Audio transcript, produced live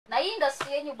hii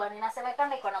industry yenu bwana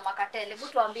inasemekana iko na makateli. Hebu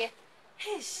tuambie.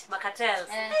 Makatels.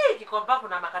 Kikomba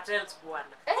kuna makatels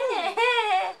bwana.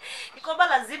 Kikomba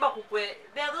lazima kukwe.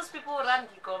 There are those people who run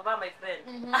Kikomba, my friend.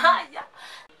 Yeah.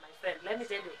 My friend, let me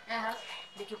tell you.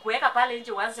 Nikikuweka pale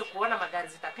nje uanze kuona magari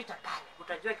zitapita pale,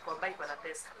 utajua Kikomba iko na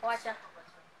pesa. Wacha.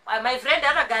 My friend,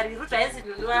 hata gari Ruto hawezi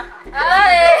nunua.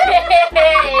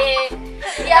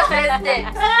 Yeah,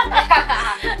 president.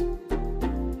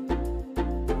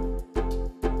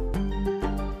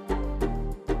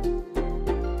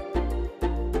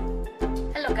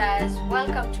 Hello guys,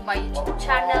 welcome to my YouTube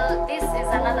channel. This is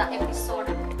another episode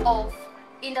of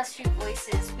Industry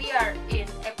Voices. We are in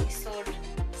episode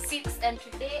 6 and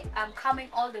today I'm coming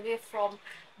all the way from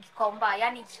Gikomba,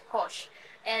 yani Jikosh.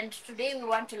 And today we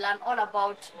want to learn all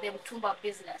about the mitumba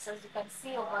business. As you can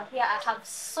see over here, I have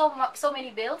so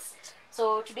many bales.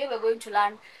 So today we're going to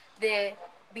learn the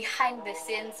behind the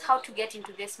scenes, how to get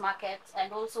into this market,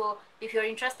 and also if you're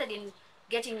interested in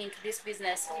getting into this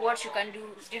business, what you can do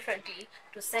differently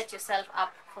to set yourself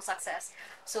up for success.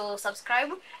 So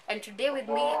subscribe, and today with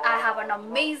me I have an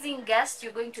amazing guest.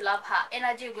 You're going to love her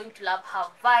energy, you're going to love her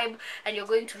vibe, and you're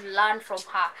going to learn from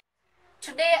her.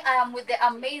 Today I am with the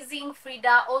amazing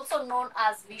Fridah, also known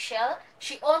as Michelle.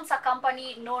 She owns a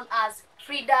company known as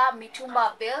Fridah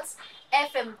Mitumba Bales,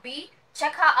 FMB.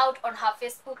 Check her out on her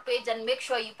Facebook page and make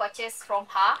sure you purchase from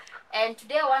her. And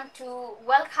today I want to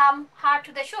welcome her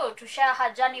to the show to share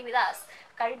her journey with us.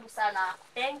 Karibu sana.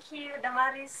 Thank you,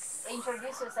 Damaris.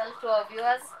 Introduce yourself to our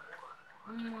viewers.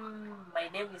 My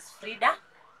name is Fridah.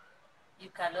 You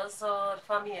can also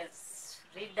refer me as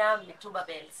Fridah Mitumba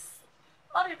Bales.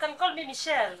 Or you can call me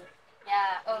Michelle.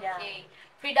 Yeah, okay. Yeah.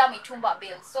 Fridah Mitumba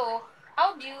Bales. So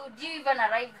how do you even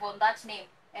arrive on that name,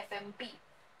 FMB?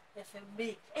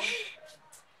 FMB.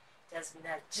 Just been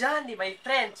a journey, my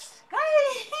friend.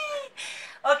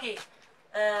 Okay.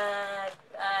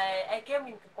 I came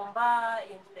in Kikomba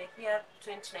in the year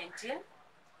 2019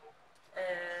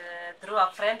 through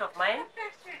a friend of mine.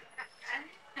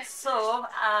 So,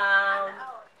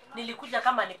 nilikuja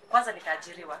kama kwanza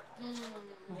nikaajiriwa.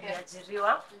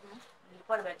 Niliajiriwa.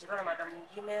 Nilikuwa nimeajiriwa na madam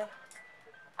mwingine.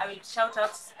 I will shout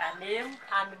out a name,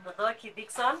 Anne Mudhoki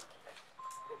Dixon.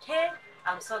 Hey,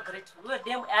 I'm so grateful. Huyo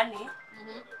dem Annie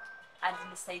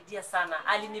alinisaidia sana.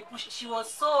 Alinipush. She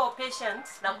was so patient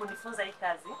na kunifunza hii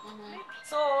kazi.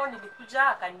 So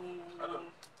nilikuja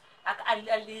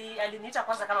aliniita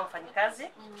kwanza kama mfanyikazi.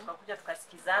 Tukakuja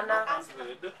tukasikizana.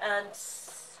 And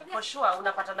for sure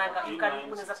unapatana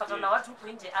unaweza patana na watu huko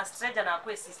nje as stranger na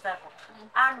akwe sister yako.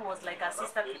 Anne was like a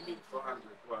sister to me.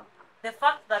 The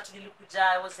fact that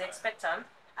nilikuja I was expectant,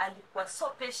 alikuwa so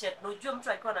patient. Unajua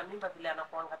mtu akiwa na mimba vile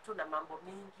anakuanga tu na mambo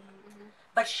mingi.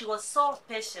 But she was so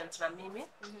patient na mimi.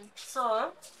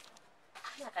 So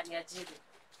akaniajiri.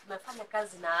 Tumefanya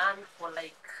kazi na Anne for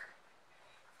like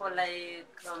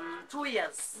 2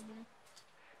 years.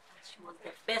 She was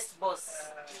the best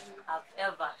boss I've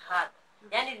ever had.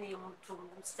 Yani ni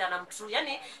mtu msichana mtu.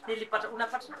 Yani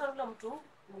unapata yule mtu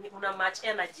una match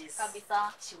energies.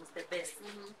 Kabisa. She was the best.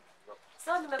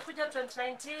 So nimekuja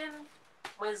 2019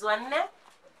 mwezi wa 4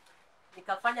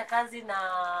 nikafanya kazi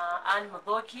na Anne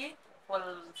Mudhoki for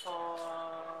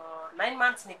 9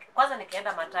 months. Kwanza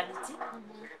nikaenda maternity.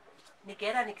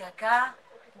 Nikaenda nikakaa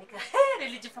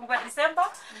nilijifungua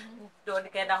December ndo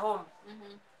nikaenda home.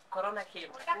 Corona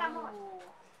came.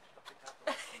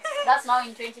 That's now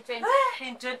in 2020.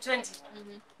 In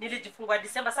 2020. Nilijifungua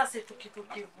December. Sasa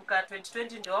tukivuka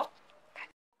 2020 ndo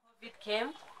COVID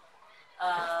came.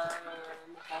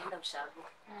 Nikaenda ushago.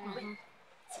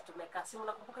 Si tumekaa. Si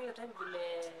mnakumbuka hiyo time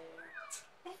vile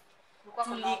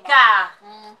tulikaa.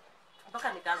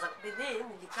 Mpaka nikaanza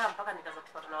nilikaa mpaka nikaanza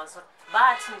kupata na wazuri.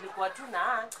 But nilikuwa tu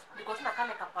na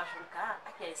kale ka passion ka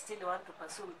I still want to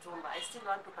pursue mitumba. I still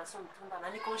want to pursue mitumba na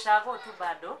niko ushago tu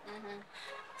bado.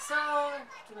 So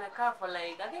tumekaa for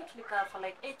like I think tulikaa for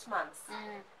like 8 months.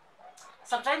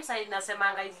 Sometimes I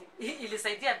nasemanga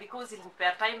ilisaidia because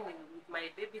ilinipea time with my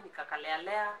baby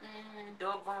nikakalealea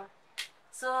dogo.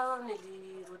 So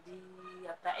nilirudi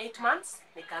after 8 months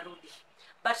nikarudi.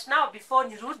 But now before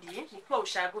nirudi nikiwa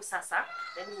ushago sasa,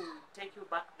 let me take you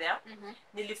back there.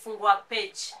 Nilifungua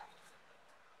page.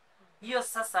 Hiyo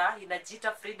sasa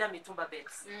inajiita Fridah Mitumba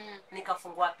Bales.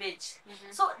 Nikafungua page.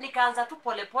 So nikaanza tu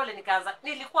pole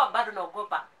nilikuwa bado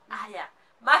naogopa.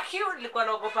 Makiu nilikuwa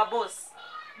naogopa boss.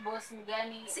 Boss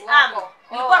mgani wako?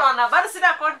 Nilikuwa naona bado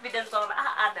sina confidence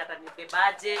naona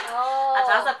atanibebaje.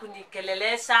 Ataanza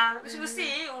kunikelelesha. You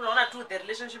see, unaona tu the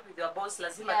relationship with your boss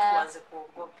lazima tu uanze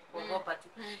kuogopa tu.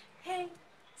 Hey,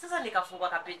 sasa nikafungua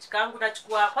ka page kangu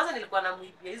nachukua kwanza nilikuwa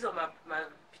namuibia hizo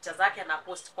picha zake na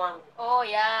post kwangu. Oh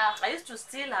yeah. I used to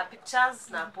steal her pictures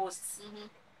na post.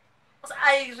 So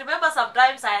I remember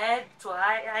sometimes I had to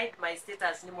hide my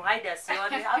status. Nimuhide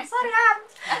asione. I'm sorry,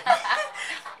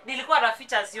 nilikuwa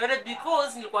naficha asione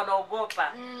because nilikuwa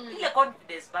naogopa. Ile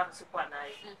confidence bado sikuwa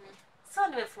nayo. So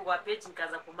nimefungua page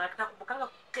nikaanza kumark. Nakumbukanga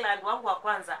client wangu wa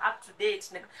kwanza up to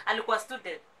date alikuwa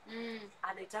student.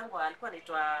 Alikuwa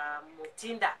anaitwa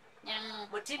Mutinda.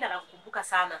 Mutinda nakumbuka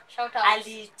sana. Shout out.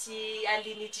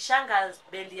 Alinitishanga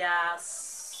bendi ya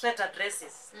sweater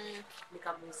dresses.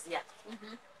 Nikamuuzia.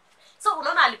 So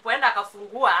unaona alipoenda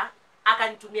akafungua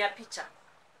akanitumia picha.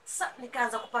 Sasa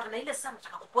nikaanza kupata na ile sana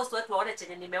nataka kupost watu waone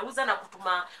chenye nimeuza na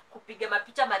kupiga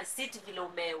mapicha ma receipt vile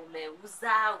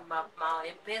umeuza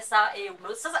M-Pesa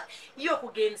sasa hiyo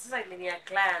kugain sasa ile ya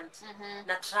client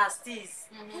na trustees.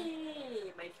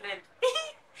 Hey, my friend.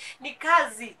 Ni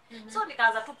kazi. So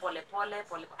nikaanza tu pole.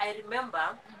 I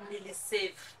remember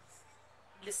nilisave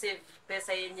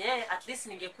pesa yenye at least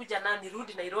ningekuja na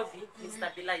nirudi Nairobi ni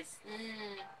stabilize.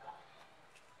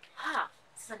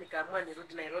 Sasa nikaamua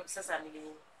nirudi Nairobi sasa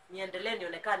niendelee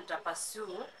nionekane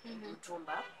nitapursue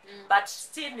mtumba but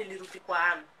still nilirudi kwa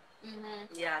Ann.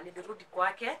 Nilirudi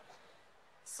kwake.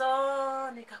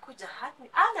 So nikakuja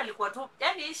Ann alikuwa tu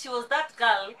yani she was that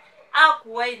girl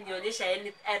hakuwahi nionyesha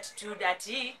any attitude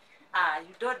ati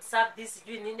you don't serve this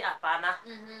you nini hapana.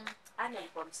 Ann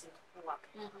alikuwa msimkuwa.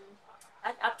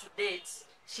 Up to date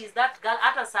she's that girl.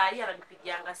 Hata saa hii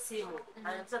ananipigianga simu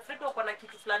anasema Fridah uko na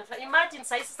kitu fulani. Imagine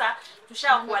sasa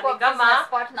tushakuwa ni kama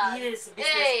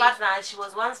business partner. She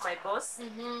was once my boss.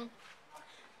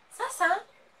 Sasa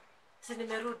si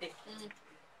nimerudi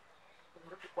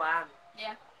kwa Ann.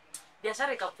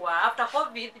 Biashara ikakuwa after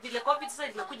covid vile covid sasa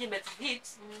imekuja imehit.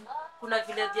 Kuna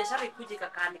vile biashara ikuja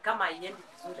ikakani kama haiendi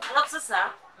vizuri. Alafu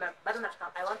sasa bado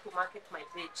nataka I want to market my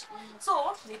page.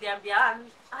 So niliambia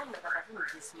Ann nataka tu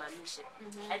nijisimamishe.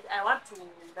 I want to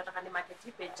nataka ni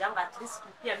market page yangu at least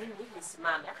pia mimi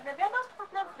nisimame. Akaniambia no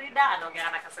problem Fridah.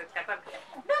 Anaongea na kaseti kwa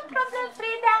no problem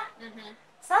Fridah.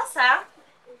 Sasa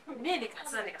mimi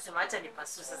nikasema acha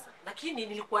nipasu sasa. Lakini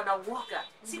nilikuwa na uoga.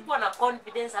 Sikuwa na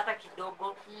confidence hata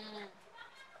kidogo.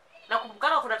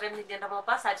 Nakumbuka kuna time nilienda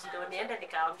Mombasa ati ndio niende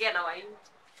nikaongea na Wahindi.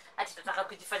 Ati nataka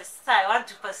kujifanya sasa I want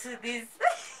to pursue this.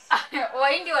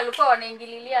 Wahindi walikuwa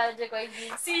wanaingililia aje kwa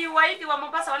hivi? Si Wahindi wa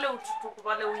Mombasa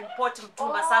wale import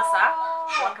mtumba sasa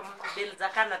wakambili za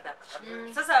Canada.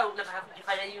 Sasa unataka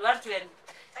kujifanya you want to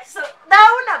so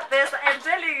nauna pesa I'm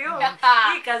telling you.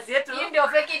 Hii kazi yetu. You ndio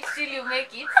fake it till you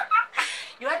make it.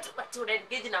 You want to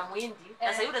engage na Muhindi.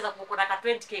 Sasa yule za kukuona ka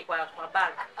 20k kwa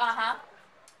bank.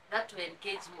 That to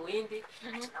engage Muhindi.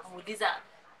 Namuuliza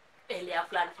ile ya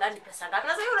fulani pesa ngapi.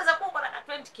 Sasa yule za kukuona ka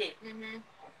 20k.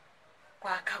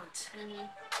 Kwa account.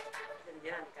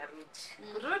 Ndio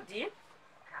nikarudi.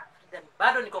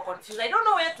 Bado niko confused. I don't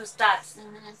know where to start.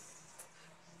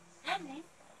 Yani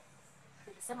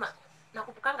nilisema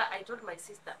nakupukanga I told my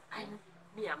sister I'm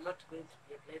not going to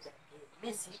be a blender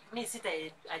again. Mimi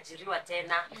sitaajiriwa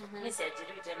tena. Mimi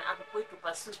siajiriwi tena. I'm going to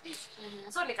pursue this.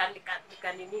 So nika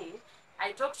nini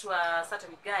I talked to a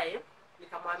certain guy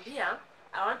nikamwambia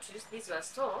I want to use this your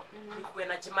store ikuwe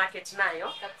na market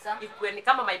nayo ikuwe ni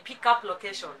kama my pick up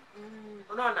location.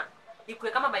 Unaona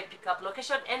ikuwe kama my pick up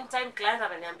location anytime client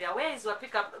ananiambia where is your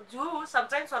pick up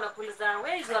sometimes wanakuuliza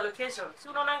where is your location. Si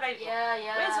unaonanga hivyo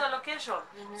where is your location.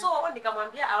 So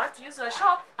nikamwambia I want to use your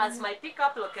shop as my pick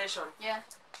up location.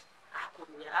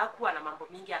 Hakuwa na mambo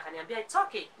mingi akaniambia it's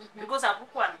okay because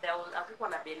hakuwa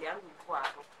na beli yangu ilikuwa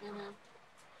hapo.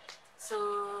 So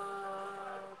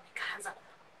nikaanza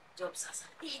job sasa.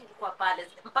 Hii nilikuwa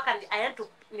pale mpaka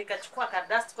nikachukua ka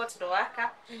dust coat ndo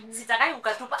waka. Sitakai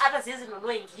ukatupa hata siwezi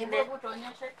nunua ingine.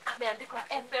 Ameandikwa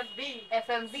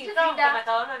FMB. Fridah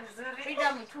nakaona vizuri.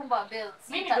 Fridah mitumba belts.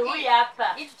 Mimi ndio huyu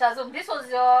hapa. It tazum. This was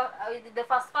your the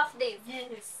first days.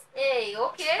 Yes. Hey,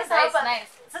 okay. Nice.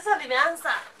 Sasa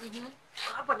nimeanza.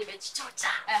 Hapo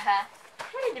nimejichocha.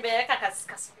 Nimeweka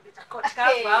kasikilita coat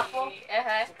kavu hapo.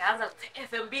 Nikaanza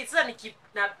FMB. Sasa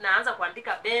naanza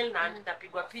kuandika bell na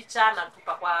napigwa picha na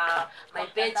tupa kwa my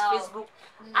page Facebook.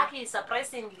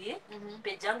 Surprisingly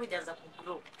page yangu ilianza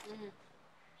kugrow.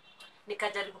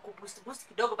 Nikajaribu kuboost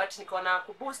kidogo but nikaona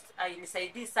kuboost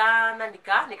hainisaidii sana.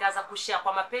 Nikaanza kushare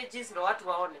kwa ma pages ndio watu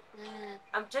waone.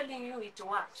 I'm telling you it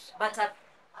worked. But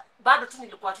bado tu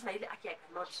nilikuwa tu na ile I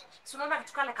cannot. Si unaona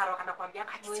kitu kale karoka nakwambia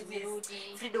siwezi.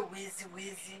 Fridah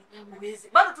wezi.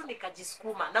 Bado tu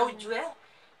nikajisukuma na ujue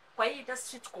kwa hii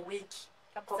industry tuko wengi.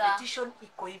 competition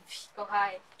iko hivi. Go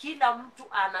high. Kila mtu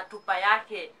anatupa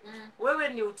yake. Wewe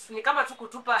ni kama tu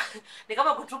kutupa ni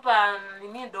kama kutupa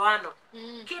nini ndoano.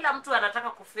 Kila mtu anataka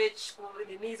kufetch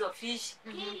nini hizo fish.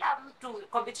 Kila mtu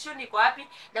competition iko wapi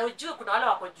na ujue kuna wale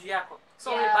wako juu yako. So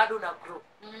wewe bado una grow.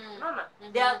 Unaona?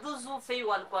 There are those who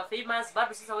walikuwa famous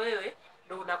bado sasa wewe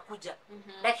ndo unakuja.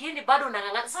 Lakini bado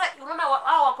unang'ang'ana. Sasa unaona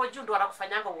hao wako juu ndo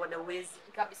wanakufanyanga uone uwezi.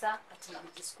 Kabisa. Ati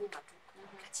nijisukuma tu.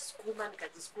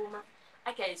 Nikajisukuma.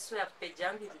 I swear page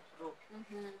yangu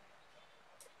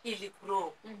ili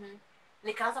grow.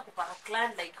 Nikaanza kupata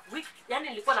client like week, yani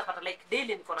nilikuwa napata like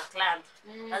daily niko na client.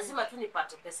 Lazima tu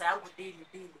nipate pesa yangu daily.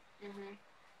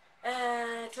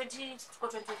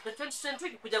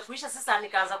 2020 kuja kuisha sasa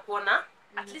nikaanza kuona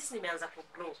at least nimeanza ku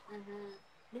grow.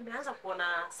 Nimeanza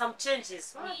kuona some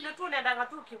changes. Vile tu unaenda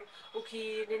tu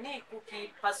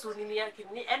ukipasu nini yake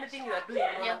anything you are doing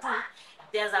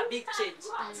there's a big change.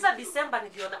 Sasa December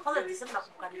niliona kwanza December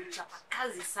nakumbuka nilichapa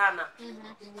kazi sana.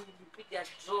 Nilipiga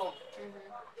job.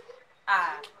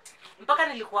 Mpaka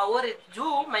nilikuwa worried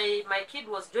juu my kid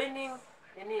was joining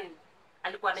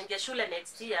alikuwa anaingia shule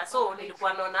next year, so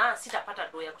nilikuwa naona sitapata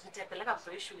doa ya kunipeleka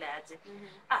mtoto shule aje.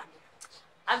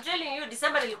 I'm telling you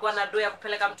December nilikuwa na doa ya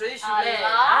kupeleka mtoto shule.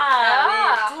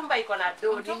 Tumba iko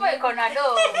na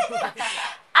do.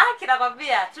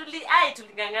 Kinakwambia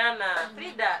tulingangana.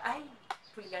 Fridah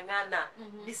tulingangana.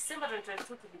 December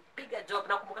 2022 tulipiga job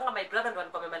na kumbuka my brother ndo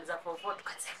alikuwa amemaliza form 4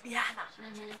 tukasaidiana.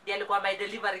 Ndiye alikuwa my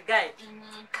delivery guy.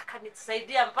 Kaka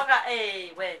nitusaidia mpaka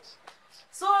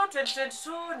so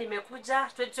 2022 nimekuja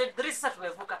 2023 sasa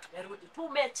tumevuka tumerudi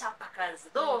tumechapa kazi.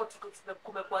 Though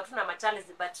kumekuwa tuna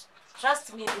machallenge but trust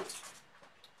me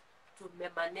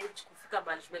tumemanage kufika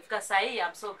mahali tumefika sasa hii.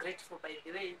 I'm so grateful by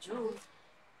the way juu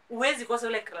uwezi kosa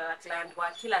ule client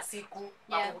wa kila siku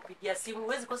kupigia simu,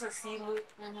 uwezi kosa simu.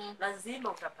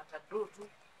 Lazima utapata draw tu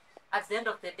at the end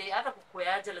of the day. Hata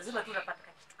kukuaje lazima tu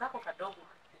unapata kitu kako kadogo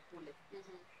kule.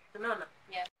 Unaona?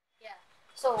 Yeah.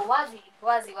 So wazi.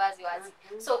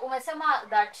 So umesema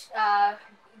that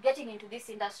getting into this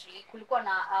industry kulikuwa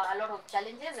na a lot of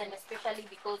challenges and especially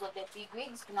because of the big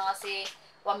wigs tunawase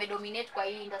wamedominate kwa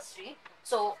hii industry.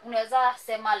 So unaweza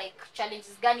sema like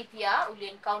challenges gani pia uli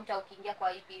encounter ukiingia kwa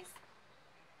hii biz?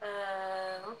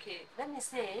 Okay, let me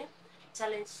say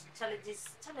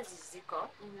challenges ziko.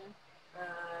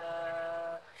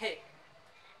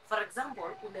 For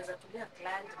example, unaweza tumia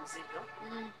client mzigo.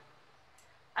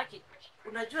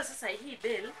 Unajua sasa hii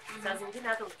bill saa zingine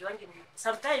hata ujuangi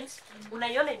sometimes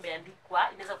unaiona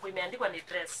imeandikwa, inaweza kuwa imeandikwa ni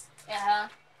dress.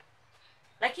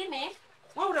 Lakini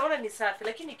wewe unaona ni safi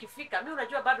lakini ikifika mimi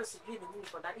unajua bado sijui ni nini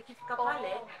iko ndani. Ikifika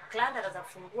pale client anaweza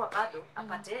fungua bado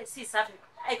apate si safi.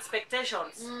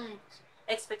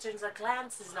 Expectations of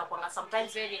clients zinakuwa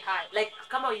sometimes very high. Like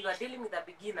kama you are dealing with a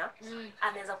beginner,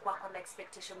 anaweza kuwa na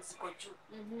expectations ziko juu.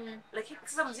 Lakini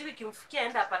sasa mzigo kimfikia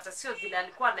enda apata sio vile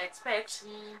alikuwa na expect,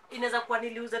 inaweza kuwa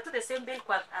niliuza tu the same bill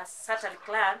kwa a certain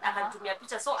client, akanitumia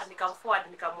picha so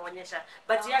nikamforward nikamuonyesha.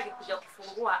 But yake kuja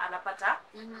kufungua anapata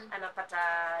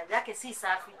yake si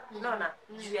safi. Unaona?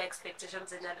 Juu ya expectations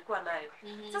zenye alikuwa nayo.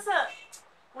 Sasa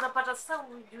unapata sasa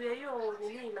juu ya hiyo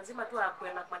nini lazima tu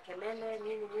akuwe na makelele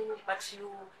nini but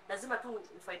lazima tu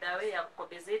Fridah way ya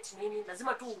compensate nini,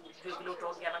 lazima tu ujue vile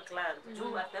utaongea na client.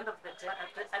 Juu at the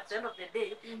end of the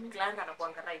day client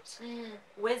anakuwa right.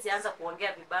 Uwezi anza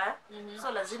kuongea vibaya.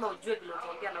 So lazima ujue vile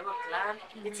utaongea na huyo client.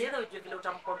 It's either ujue vile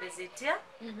utamcompensate.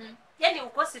 Yani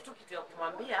ukosi tu kitu ya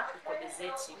kumwambia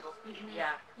ucompensate hivyo.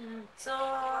 So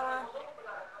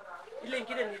ile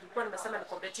nyingine nilikuwa nimesema ni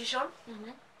competition.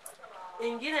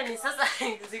 Ingine ni sasa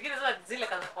zingine sasa zile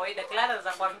kaza kawaida client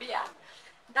za kwambia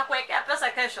nitakuwekea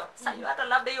pesa kesho. Sasa hata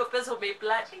labda hiyo pesa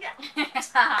umeiplania.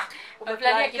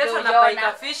 Umeplania kesho na buy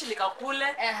fish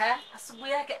nikakule.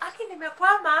 Asubuhi yake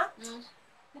nimekwama.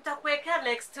 Nitakuwekea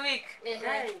next week.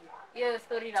 Hiyo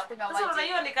story inakunywa maji. Sasa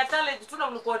hiyo ni challenge tu na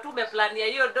ulikuwa tu umeplania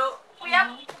hiyo do.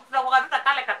 Tunakuwa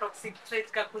kale ka toxic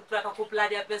trait ka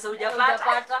kuplania pesa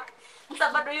hujapata. Sasa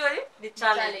bado hiyo ni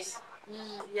challenge.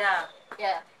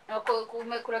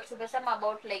 Kuna kitu umesema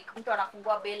about like mtu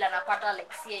anafungua bill anapata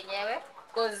like si yenyewe,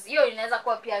 because hiyo inaweza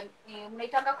kuwa pia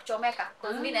mnaitanga kuchomeka,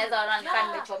 because mimi naweza ona nikaa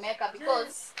nimechomeka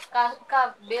because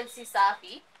ka bill si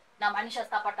safi na maanisha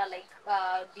sitapata like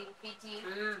deal fiti.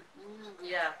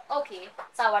 Okay,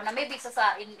 sawa. Na maybe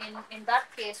sasa in that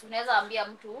case unaweza ambia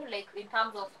mtu like in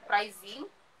terms of pricing,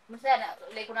 msana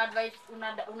like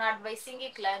una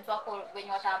advising clients wako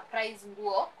wenye wata price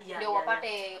nguo ndio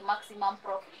wapate maximum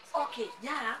profit. Okay,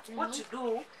 what to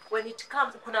do when it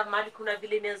comes, kuna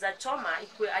vile inaweza choma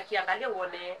akiangalia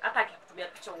uone hata akikutumia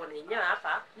picha uone yenyewe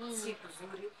hapa si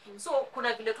kuzuri. So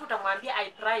kuna vile tu utamwambia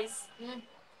I price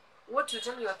what you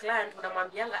tell your client,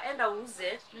 unamwambianga enda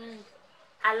uuze,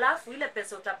 alafu ile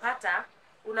pesa utapata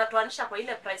unatoanisha kwa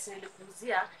ile price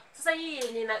nilikuuzia. Sasa hii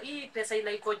yenye hii pesa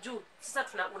iko juu,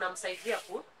 sasa unamsaidia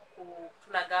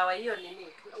tunagawa hiyo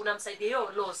nini, unamsaidia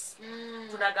hiyo loss,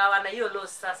 tunagawa na hiyo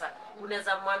loss. Sasa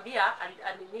unaweza mwambia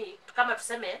nini, kama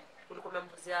tuseme ulikuwa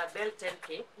umemuzia bell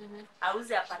 10k,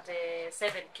 auze apate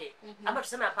 7k, ama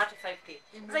tuseme apate 5k.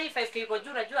 Sasa hii 5k iko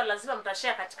juu, unajua lazima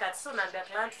mtashare katikati. So unaambia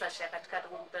client tutashare katikati,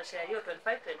 mtashare hiyo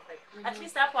 25. At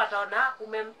least hapo ataona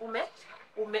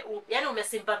yani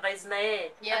umesympathize na yeye.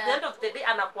 At the end of the day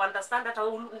anakuunderstand, hata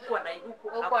uko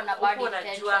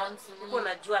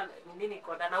unajua nini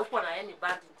iko na uko na any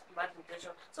bad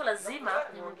intention. So lazima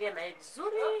muongee na yeye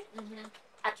vizuri.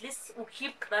 At least you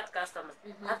keep that customer.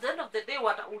 At the end of the day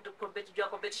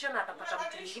competition atapata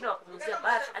mtu mwingine wa kumuzia,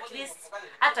 but at least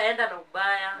ataenda na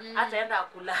ubaya, ataenda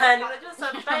akulani. Unajua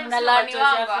sometimes nalani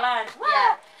wanga.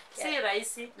 Si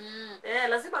rahisi.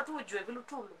 Lazima tu ujue vile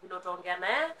utaongea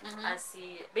naye,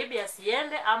 maybe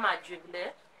asiende, ama ajue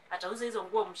vile atauza hizo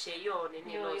nguo mshe hiyo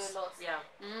nini loss.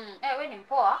 Wewe ni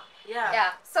mpoa.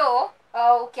 So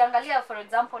ukiangalia for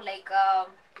example like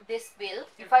this bill,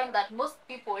 you find that most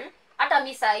people, hata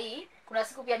mimi sahi kuna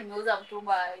siku pia nimeuza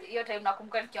mtumba hiyo time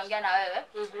nakumbuka nikiongea na wewe,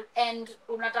 and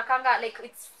unatakanga like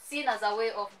it's seen as a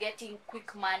way of getting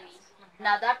quick money.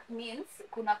 Now that means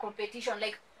kuna competition,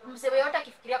 like msebe yote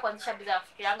akifikiria kuanzisha biashara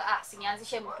afikirianga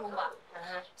sinianzishe mtumba.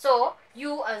 So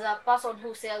you as a person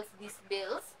who sells these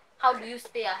bills, how do you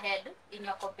stay ahead in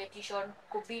your competition,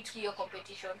 compete your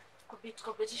competition?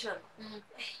 Competition.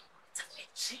 It's a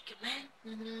bit tricky,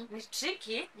 man. Ni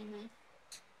tricky.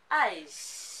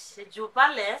 Juu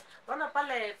pale, unaona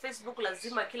pale Facebook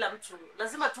lazima kila mtu,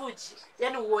 lazima tuji,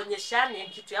 yani uonyeshane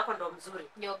kitu yako ndo mzuri.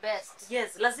 Your best.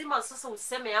 Yes, lazima sasa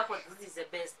useme yako this is the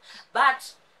best. But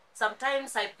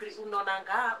sometimes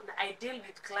I deal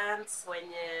with clients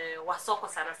wenye wasoko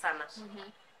sana.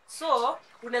 So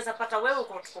unaweza pata wewe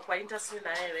uko kwa industry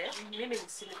na wewe, mimi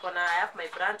niko na I have my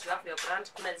brand, you have your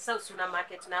brand, kuna sasa una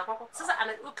market na kwako. Sasa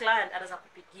client anaweza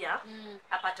kupigia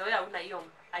apate wewe una hiyo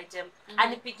item,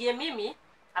 anipigie mimi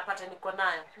apate niko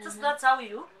nayo. Sasa that's how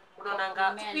you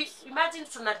unaonanga, imagine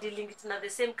tuna dealing na the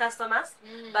same customers,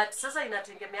 but sasa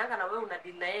inategemeanga na wewe una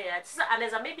deal na yeye. Sasa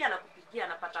anaweza maybe anakupigia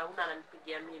anapata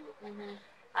ananipigia mimi.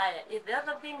 Haya, the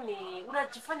other thing ni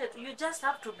unajifanya you just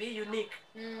have to be unique.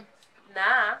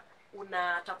 Na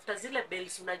unatafuta zile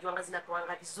bells unajuanga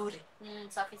zinatoanga vizuri.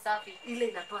 Safi. Ile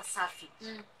inatoa safi.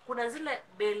 Kuna zile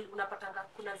bell unapatanga,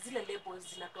 kuna zile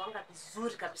labels zinatoanga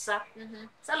vizuri kabisa.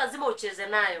 Sasa lazima ucheze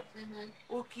nayo.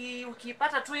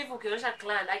 Ukipata tu hivi ukionyesha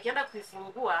client akienda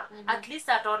kuifungua, at least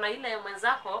ataona ile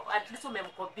mwenzako, at least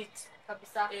umemcompete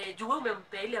kabisa. Juu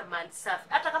umempea ile mali safi.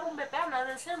 Hata kama umepea na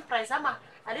the same price ama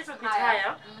a little bit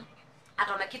higher,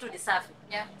 ataona kitu ni safi.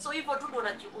 So hivyo tu ndo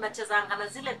unachezanga na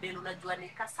zile bell, unajua ni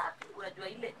safi, unajua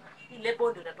ile label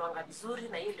ndio inatoanga vizuri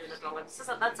na ile ndio inatoanga.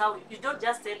 Sasa that's how you don't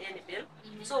just sell any bell.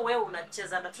 So wewe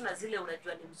unacheza na tu na zile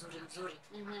unajua ni mzuri.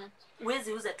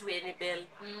 Uwezi uza tu any bell.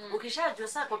 Ukishajua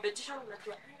sasa competition,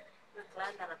 unajua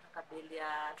client anataka bell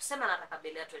ya, tuseme anataka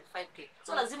bell ya 25k.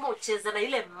 So lazima ucheze na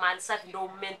ile mali safi ndio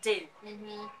maintain.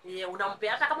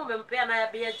 Unampea, hata kama umempea na ya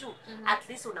bei ya juu, at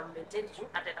least una maintain juu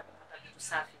hata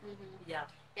safi.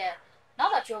 Now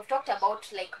that you have talked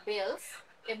about like bills,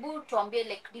 ebu tuambie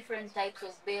like different types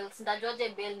of bills. Ndajuaje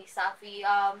bill ni safi?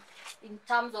 In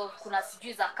terms of kuna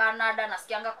sijui za Canada,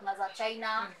 nasikianga kuna za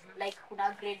China, like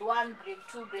kuna grade 1, grade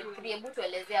 2, grade 3. Ebu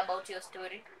tuelezee about your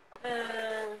story.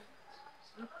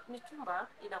 Mitumba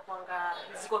inakuanga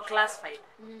ziko classified.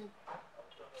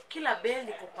 Kila bell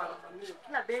iko kwa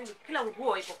nini? Kila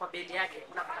nguo iko kwa bell yake.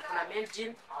 Unapata kuna men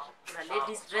jeans, kuna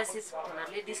ladies dresses, kuna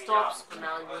ladies tops,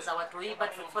 kuna nguo za watoi,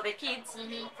 but for the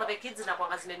kids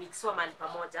inakuanga zimemixiwa mahali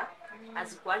pamoja.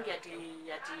 Azikuangi ati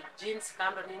jeans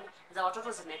kando nini, za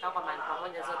watoto zimewekwa kwa mahali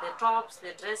pamoja. So the tops,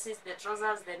 the dresses, the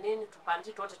trousers, the nini,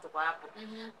 tupanti wote tuko hapo.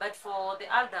 But for the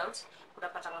adults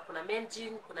unapata kuna men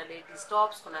jeans, kuna ladies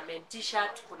tops, kuna men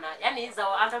t-shirt, kuna yani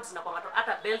za adults zinakuanga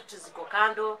hata belt ziko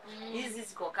kando, hizi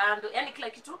ziko kando, yani kila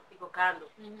kitu iko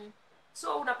kando.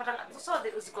 So unapata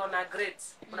ziko na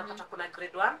grades. Unapata kuna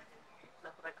grade 1 na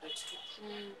kuna grade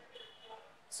 2.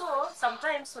 So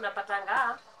sometimes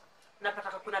unapata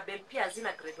kuna bell pia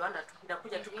zina grade 1 na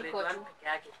inakuja tu grade 1 peke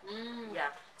yake.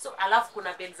 So alafu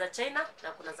kuna bell za China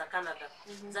na kuna za Canada.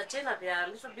 Za China they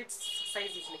are little bit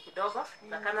sizes ni kidogo,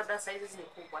 za Canada sizes ni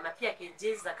kubwa, na pia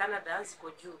kgs za Canada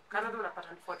ziko juu. Canada unapata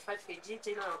ni 45 kg,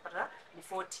 China unapata ni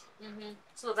 40.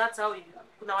 So that's how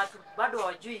kuna watu bado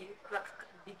hawajui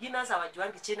beginners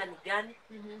hawajuangi China ni gani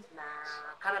na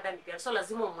Canada ni gani, so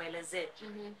lazima umuelezee.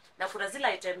 Na kuna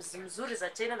zile items nzuri za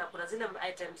China na kuna zile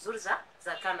items nzuri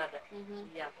za Canada.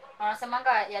 Yeah.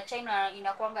 Wanasemanga ya China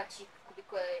inakuanga cheap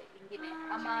kuliko ingine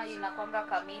ama inakuanga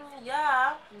kamili?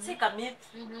 Yeah, si kamili.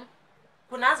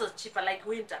 Kunazo cheaper like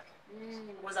winter.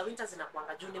 Nguo za winter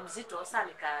zinakuanga juu ni mzito sana,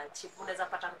 nika cheap. Unaweza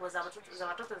pata nguo za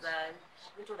watoto za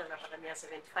winter unaweza pata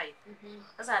 175.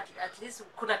 Sasa at least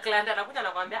kuna client anakuja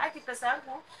anakuambia aki pesa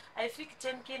yangu haifiki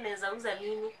 10k naweza uza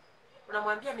nini?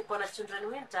 Unamwambia niko na children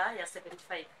winter ya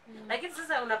 75. Lakini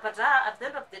sasa unapata at the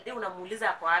end of the day unamuuliza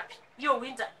hapo wapi. Hiyo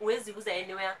winter huwezi uza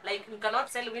anywhere. Like you cannot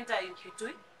sell winter in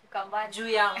Kitui. Kambani. Juu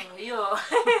ya hiyo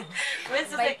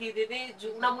huwezi uza kidini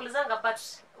juu unamuulizanga but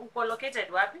uko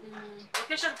located wapi?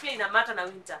 Location pia ina matter na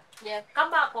winter. Yeah.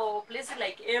 Kama ako place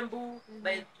like Embu,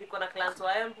 by niko na clients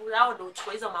wa Embu, hao ndio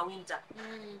uchukua hizo mawinter.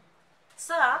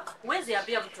 Sasa huwezi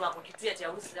ambia mtu wako Kitui ati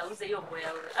auze hiyo nguo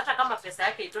yao. Hata kama pesa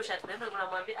yake itosha tunaenda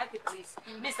unamwambia aki please.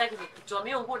 Mimi sitaki nikuchomea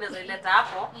hiyo nguo unaweza ileta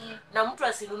hapo na mtu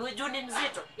asinunue juu ni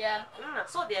mzito. Yeah.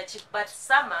 So they are cheap but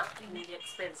summer ni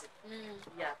expensive.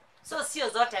 Yeah. So sio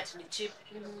zote ati ni cheap.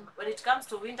 When it comes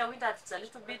to winter it's a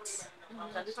little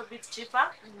bit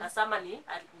cheaper. Na summer ni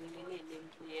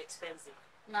expensive.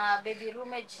 Na baby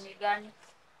roomage ni gani?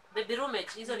 Baby roomage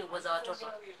hizo ni nguo za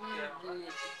watoto.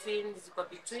 Between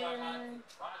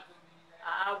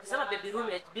ukisema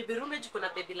baby roomage kuna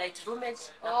baby light roomage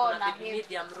na kuna baby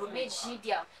medium roomage.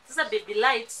 Medium. Sasa baby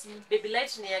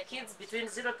light ni ya kids between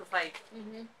 0 to 5.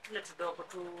 Ile tudogo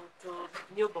to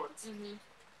newborns.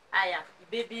 Aya,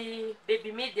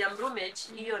 baby medium roomage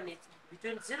hiyo ni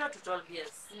between 0 to 12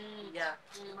 years. Yeah,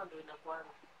 ndio inakuwa.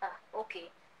 Okay.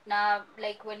 Now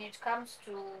like when it comes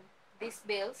to these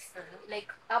bills,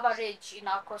 like average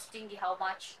ina costing how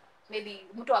much? Maybe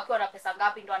mtu akiwa na pesa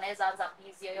ngapi ndo anaweza anza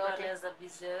busy yoyote?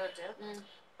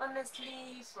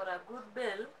 Honestly, for a good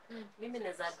bill, mimi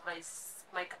naweza advise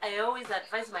I always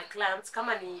advise my clients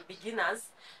kama ni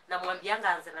beginners na mwambianga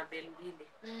anze na bill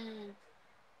 2.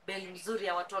 Bill nzuri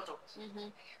ya watoto.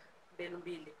 Bill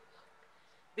 2.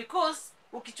 Because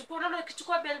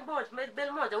ukichukua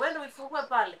bill moja wewe uifungue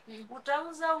pale,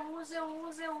 utauza uuze.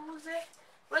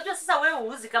 Unajua sasa wewe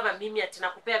uuzi kama mimi ati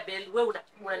nakupea bill, wewe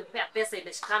unanipea pesa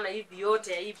imeshikana hivi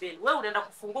yote ya hii bill. Wewe unaenda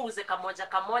kufungua uze kamoja.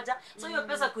 So hiyo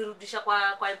pesa kuirudisha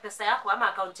kwa M-Pesa yako ama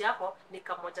account yako ni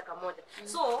kamoja.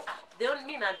 So the only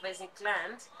mean advising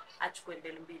client achukue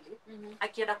bill 2.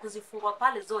 Akienda kuzifungua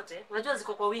pale zote, unajua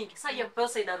ziko kwa wingi. Sasa hiyo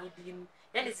pesa inarudi,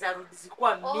 yani zinarudi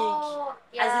zikuwa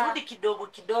mingi. Azirudi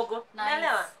kidogo.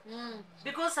 Unaelewa?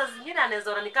 Because as zingine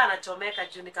anaweza onekana anachomeka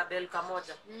juu ni kabel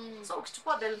kamoja. So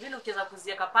ukichukua bill 2 ukiweza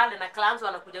kuziweka pale na clients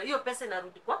wanakuja, hiyo pesa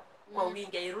inarudi kwa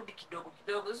wingi, hairudi kidogo.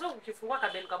 So ukifungua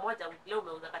kabel kamoja, leo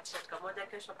umeuza t-shirt kamoja,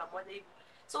 kesho kamoja hivi.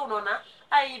 So unaona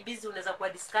hii busy unaweza kuwa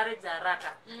discourage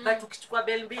haraka. But ukichukua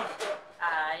bill 2,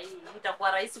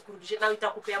 itakuwa rahisi kurudisha na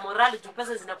itakupea morale juu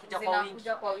pesa zinakuja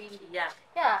kwa wingi.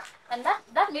 Yeah, and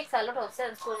that makes a lot of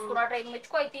sense because kuna time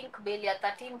nimechukua I think bill ya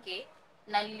 13k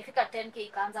na nilifika 10k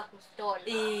ikaanza kustall.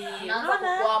 Naanza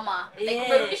kukwama. Like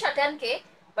umerudisha 10k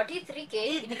but hii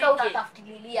 3k nika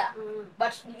utatafutilia.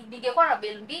 But ningekuwa na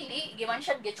bill 2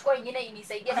 ingemaanisha ningechukua nyingine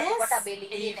inisaidie na kupata bill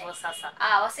nyingine.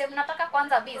 Wase mnataka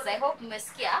kwanza biz, I hope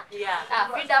mmesikia.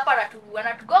 Fridah hapa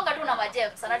anatugonga tu na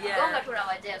magems,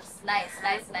 Nice.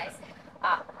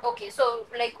 Okay, so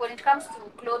like when it comes to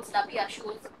clothes na pia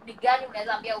shoes, ni gani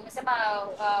unaweza ambia, umesema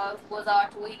nguo za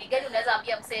watu ni gani unaweza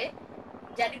ambia msee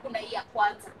jaribu na hii ya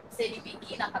kwanza, msee ni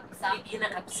beginner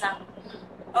kabisa?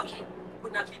 Okay,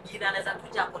 kuna beginner anaweza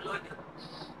kuja koloni.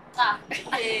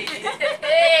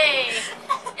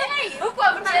 Huko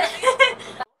mchezo.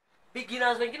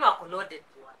 Beginners wengine wako loaded.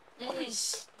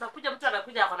 Nakuja mtu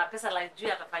anakuja akona pesa la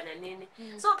juu atafanya nini?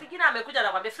 So beginner amekuja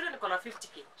anakuambia Fridah niko na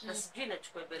 50k. Na sijui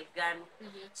nachukua bill gani.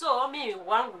 So mimi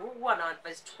wangu huwa na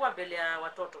advise chukua bill ya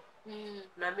watoto.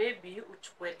 Na maybe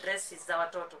uchukue dresses za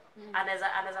watoto.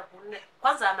 Anaweza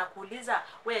kwanza anakuuliza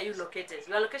where are you located?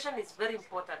 Your location is very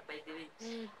important by the way.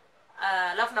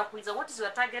 Alafu nakuuliza what is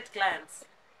your target clients?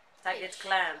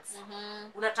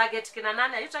 Una target kina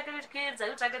nani? Are you targeting kids?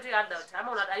 Are you targeting adult?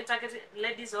 Ama are you targeting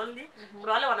ladies only?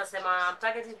 Kuna wale wanasema I'm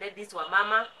targeting ladies wa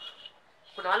mama.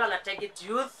 Kuna wale wana target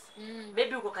youth.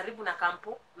 Maybe uko karibu na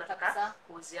kampo unataka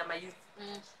kuuzia ma youth.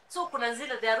 So kuna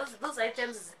zile there are those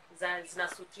items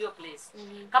zinasuit your place.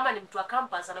 Kama ni mtu wa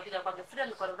campus anakuja kwambia Fridah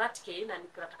niko na 30k na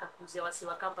nataka kuuzia wasi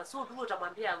wa campus. So tu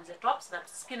utamwambia auze tops na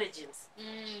skinny jeans.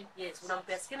 Yes,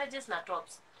 unampea skinny jeans na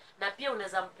tops. Na pia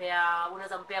unaweza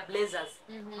mpea blazers.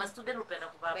 Ma student upenda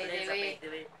kuvaa blazer by the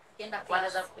way.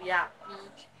 Wanaweza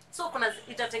So kuna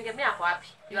itategemea kwa wapi.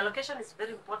 Your location is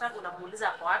very important.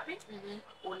 Unamuuliza kwa wapi.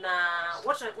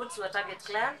 What's your target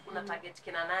client? Una target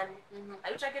kina nani?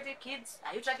 Are you targeting kids?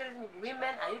 Are you targeting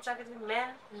women? Are you targeting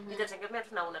men? Itategemea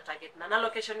tu na una target na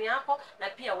location yako na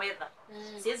pia weather.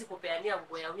 Siwezi kupeania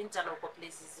nguo ya winter na uko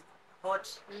places hot.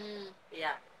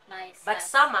 Yeah. Nice. But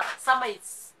summer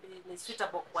is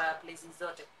suitable kwa places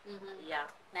zote. Yeah.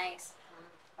 Nice.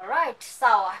 Alright,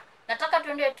 sawa. Nataka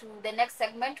tuende to the next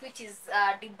segment, which is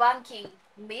debunking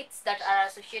myths that are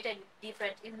associated with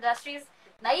different industries.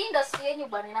 Na hii industry yenyu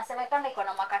bwana inasemekana iko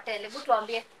na makateli. Hebu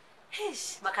tuambie.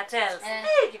 Makatels.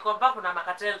 Kikomba kuna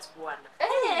makatels bwana.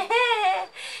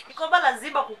 Kikomba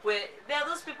lazima kukwe. There are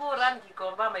those people who run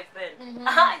Kikomba, my friend.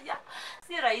 Yeah.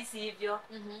 Si rahisi hivyo.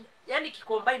 Yani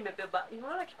Kikomba imebeba.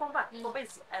 Unaona Kikomba? Kikomba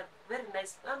is a very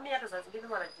nice. Mimi hata saa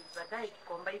zingine wanajidai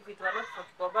Kikomba hivi tu not for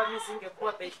Kikomba mimi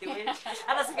singekuwa by the way.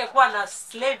 Hata singekuwa na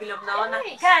slave vile mnaona.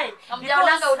 Kai.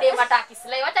 Mjaonanga ude mataki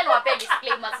slave. Wacha niwape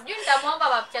disclaimer. Sijui nitamwomba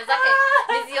mapicha zake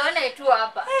nizione tu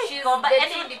hapa. She's the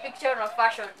true depiction of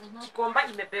fashion. Kikomba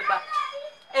imebeba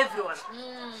everyone.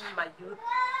 My youth,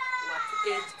 what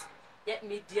aged, yet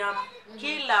medium,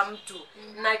 kila mtu.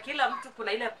 Na kila mtu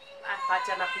kuna ile part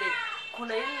ana play.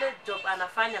 Kuna ile job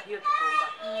anafanya hiyo Kikomba.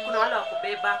 Kuna wale wa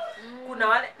kubeba, kuna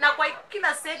wale na kwa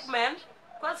kila segment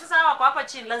kwa sasa wako hapa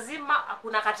chini lazima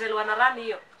kuna cartel wanarani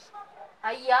hiyo.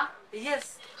 Haya.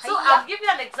 Yes. So I'll give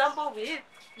you an example with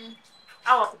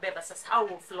our kubeba sasa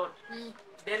au float.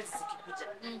 Bells zikikuja.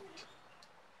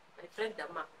 My friend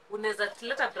Dama, unaweza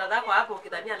tuleta brother yako hapo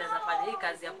ukidhania anaweza fanya hii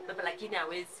kazi ya kubeba lakini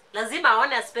hawezi. Lazima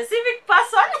aone a specific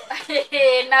person.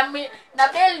 na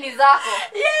bell ni zako.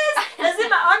 Yes,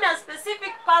 lazima aone a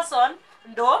specific person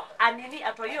ndo anini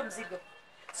atoe hiyo mzigo.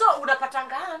 So unapata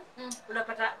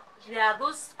unapata there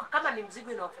those kama ni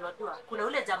mzigo inaofloatiwa. Kuna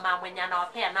ule jamaa mwenye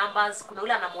anawapea numbers, kuna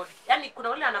ule yani kuna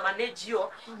ule ana manage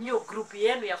hiyo group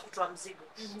yenu ya kutoa mzigo.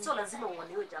 So lazima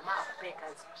uone huyo jamaa akupee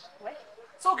kazi.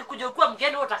 So ukikuja kuwa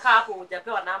mgeni wewe utakaa hapo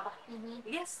hujapewa namba.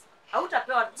 Yes.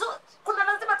 Hautapewa. So kuna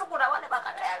lazima tu kuna wale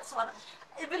bakatels wana.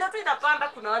 Vile tu inapanda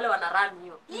kuna wale wana run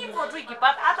hiyo. Hivyo tu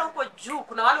ikipanda hata huko juu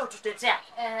kuna wale ututetea.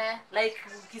 Like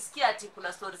ukisikia ati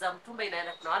kuna stories za mtumba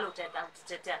inaenda kuna wale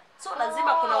ututetea. So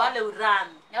lazima kuna wale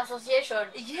run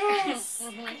association. Yes.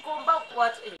 Kikomba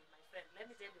what my friend let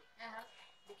me tell you.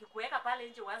 Nikikuweka pale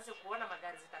nje uanze kuona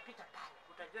magari zitapita pale.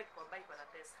 Utajua Kikomba iko na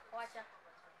pesa. Wacha.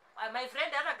 My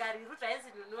friend hata gari ruta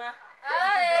hizi nunua.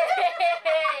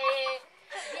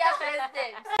 Dear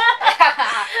president.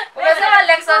 Unasema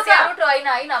Lexus ya Ruto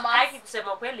haina maana. Haki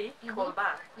kusema kweli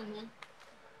Kikomba.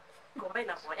 Kikomba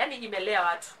inakuwa yani imelea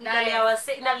watu.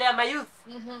 Inalea my youth.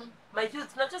 My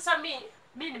youth. Na sasa mimi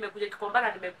nimekuja Kikomba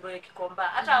na nimegrow Kikomba.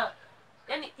 Hata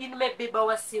yani nimebeba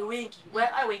wase wengi.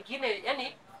 Wengine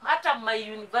yani hata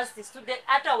my university student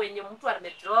hata wenye mtu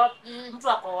amedrop mtu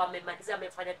ako amemaliza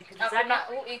amefanya degree zake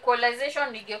equalization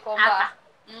ni Kikomba.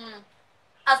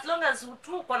 As long as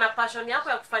tu uko na passion yako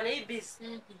ya kufanya hii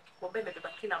business Kikomba imebeba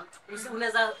kila mtu.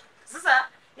 Unaweza sasa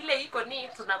ile iko ni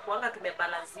tunakuanga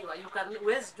tumebalanziwa. You can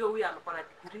always jua huyu anakuwa na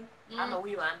degree ama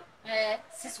huyu ana.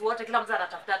 Sisi wote kila mtu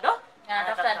anatafuta do.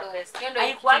 Anatafuta do.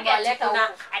 Haikuanga leta huko.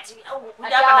 Ati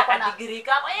kuja hapa na degree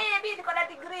kama mimi niko na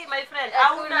degree my friend.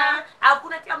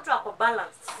 Hakuna kila mtu ako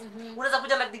balance. Unaweza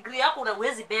kuja na degree yako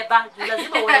unawezi beba.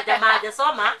 Lazima uone jamaa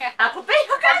hajasoma akupei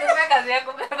kazi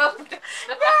yako beba mtu.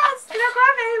 Yes, inakuwa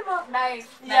hivyo. Nice.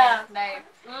 Yeah. Nice.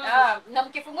 Na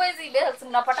mkifungua hizi bells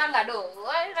mnapatanga do.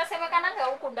 Inasemekana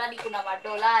huko ndani kuna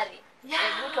madolari.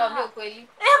 Hebu tuambie kweli.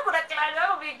 Kuna client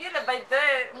wangu mwingine by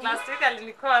the last week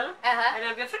alinicall.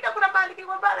 Ananiambia Fridah kuna mali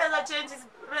Kikomba za changes.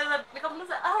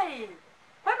 Nikamuuliza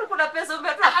kwani kuna pesa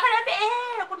umetoa?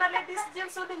 Akaniambia kuna ladies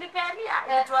jeans ulinipeania.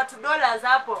 Ilitoa $2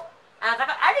 hapo.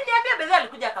 Anataka aliniambia bedhi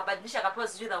alikuja akabadilisha akapewa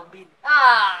sijui $200.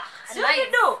 Nice.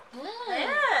 Ndio.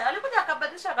 Alikuja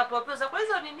akabadilisha akapewa pesa. Kwa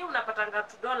hizo nini unapatanga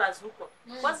 $2 huko?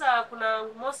 Kwanza kuna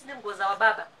mostly nguo za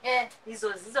wababa.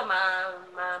 Hizo ma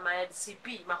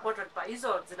CP, ma cotton pa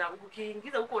hizo zina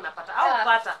ukiingiza huko unapata au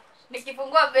upata.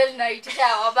 Nikifungua bell na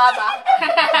itisha wababa.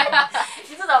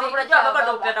 Hizo za unajua baba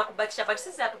ndio unataka kubakisha but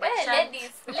sisi hatubakisha.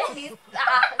 Ladies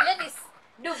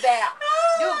do better.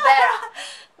 Do better.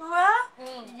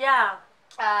 Yeah.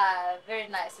 Very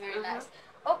nice.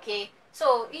 Okay.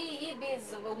 So hii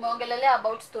biz umeongelelea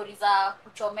about stories za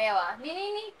kuchomewa. Ni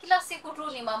nini kila siku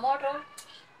tu ni mamoto?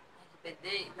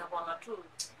 Bede inakuwa tu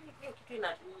kitu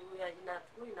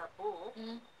inapo.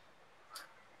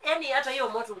 Yani hata hiyo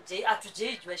moto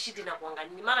atujejwa shida na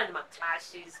kuangalia mara ni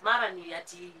maclashes mara ni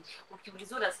ati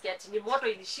ukiulizwa unasikia ati ni moto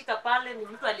ilishika pale ni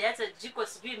mtu aliacha jiko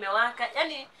sijui imewaka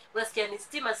yani unasikia ni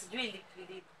stima sijui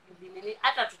nini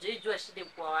hata atujejwa shida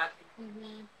kwa wapi.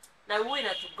 na huwa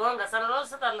inatugonga sana. Leo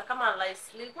sasa kama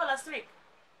ilikuwa last week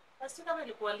kama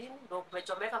ilikuwa lini ndio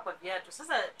kumechomeka kwa viatu.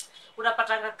 Sasa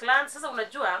unapatanga clients, sasa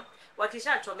unajua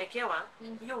wakishachomekewa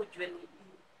hiyo ujue ni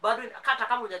bado hata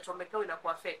kama hujachomekewa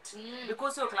inakuwa affect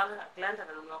because hiyo client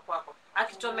ananunua kwako.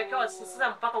 Akichomekewa sasa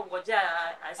mpaka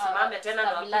ungojea asimame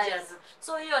tena ndio akuje.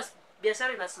 So hiyo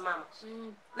biashara inasimama.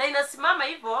 Na inasimama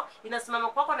hivyo, inasimama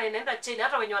kwako na inaenda chini,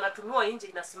 hata wenye wanatumiwa nje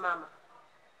inasimama.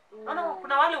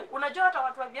 Kuna wale unajua hata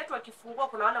watu wa viatu wakifungua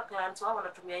kuna wale clients wao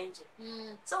wanatumia nje.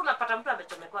 So unapata mtu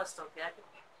amechomekewa stock yake.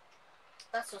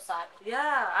 That's so sad.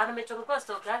 Yeah, amechomekewa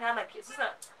stock yake ana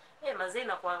sasa mazee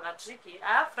inakuanga tricky.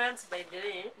 I have friends by the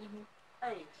way.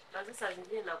 Mazee saa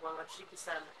zingine inakuanga tricky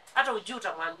sana. Hata ujui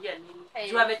utamwambia nini.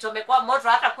 Juu amechomekewa moto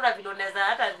hata kuna vile unaweza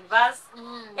hata reverse.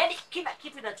 Yaani kila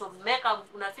kitu inachomeka,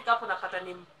 unafika hapo unapata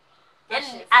ni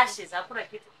yaani ashes, hakuna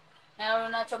kitu. Na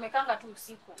unachomekanga tu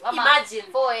usiku. Imagine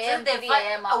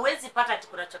 4 am. Hauwezi pata ati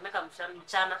kunachomeka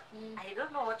mchana. I don't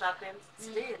know what happens.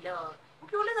 Sijui leo.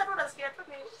 Ukiuliza tu unasikia tu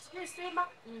ni stima.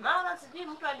 Maana sijui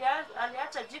mtu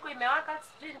aliacha jiko imewaka.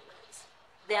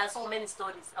 There are so many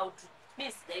stories out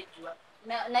miss daijua.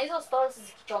 Na hizo stories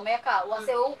zikichomeka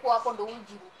wase huko hapo ndo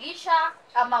ujirudisha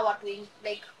ama watu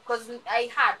like because I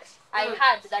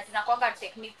heard that inakwanga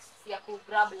techniques ya ku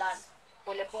grab land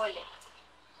pole pole.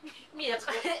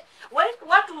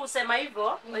 Watu husema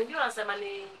hivyo, wengine wanasema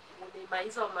ni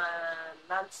hizo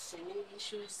land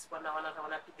issues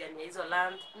wanapigania hizo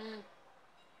land.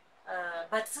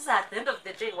 But sasa at the end of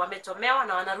the day wamechomewa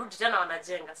na wanarudi tena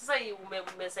wanajenga. Sasa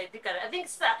umesaidika. I think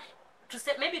sasa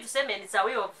tuseme it's a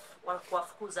way of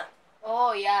kuwafukuza.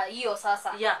 Oh yeah, hiyo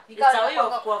sasa. Yeah, it's a way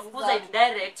of kuwafukuza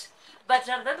indirect. But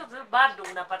at the end of the day bado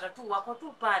unapata tu wako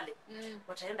tu pale.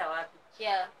 Wataenda wapi?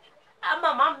 Yeah.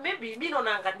 Ama maybe mimi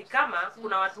naona ni kama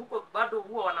kuna watu huko bado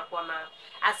huwa wanakuwa na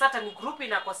asata ni group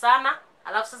inakosana,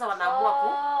 alafu sasa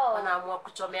wanaamua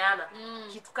kuchomeana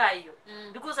kitu kaa hiyo.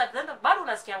 Because at the end of bado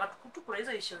unasikia watu kuna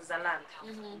hizo issues za land.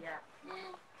 Yeah.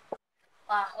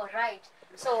 Alright.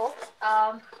 So,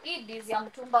 hii dizi ya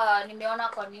mtumba nimeona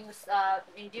kwa news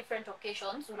in different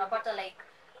occasions. Unapata like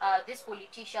these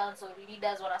politicians or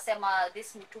leaders wanasema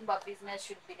this mitumba business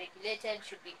should be regulated,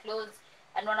 should be closed,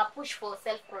 and wana push for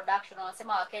self production.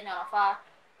 Wanasema Wakenya wanafaa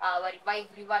wa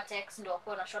revive Rivertex ndio wako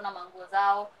wanashona manguo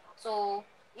zao. So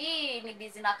hii ni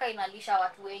business inakaa inalisha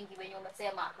watu wengi wenye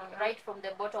umesema right from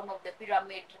the bottom of the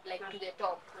pyramid like to the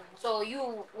top. So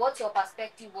what's your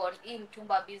perspective on hii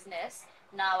mtumba business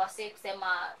na wase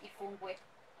kusema ifungwe?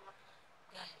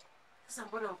 Sasa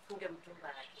mbona mfunge mtumba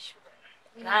na kisho?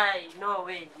 No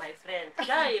way my friend.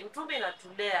 Mtumba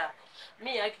inatulea.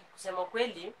 Mimi haki kusema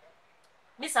kweli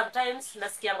mi sometimes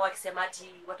nasikia wakisema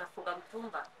ati watafunga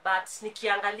mtumba, but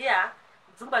nikiangalia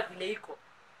mtumba vile iko,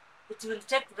 it will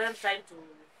take them time to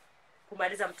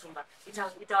kumaliza mtumba. It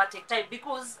will take time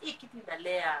because hii kitu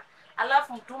inalea.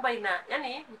 Alafu mtumba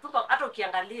yani mtumba hata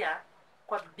ukiangalia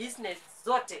kwa business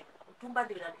zote mtumba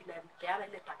ndio inapeana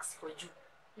ile tax kwa juu.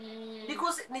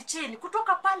 Because ni chini,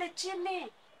 kutoka pale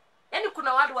chini. Yani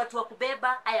kuna watu wa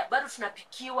kubeba, bado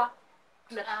tunapikiwa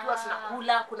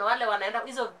tunakula, kuna wale wanaenda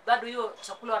hizo bado hiyo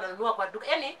chakula wananunua kwa duka.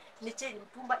 Yani ni chain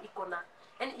mtumba iko na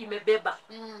yani imebeba.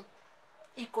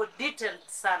 Iko detailed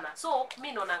sana. So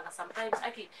mimi naona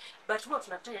sometimes but huwa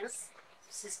tuna tense,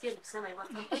 sisikie nikisema hivyo.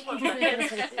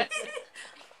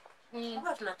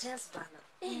 Huwa tuna tense bana.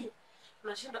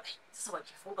 Unashinda sasa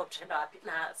wakifunga utaenda wapi?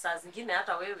 Na saa zingine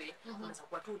hata wewe unaweza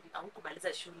kuwa tu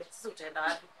haukumaliza shule. Sasa utaenda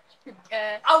wapi?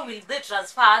 How will they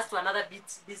transfer us to another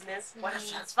business? What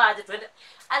transfer to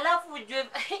alafu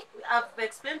I've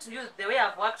explained to you the way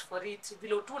I've worked for it.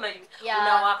 Vile tu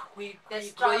una work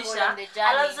kuigroisha.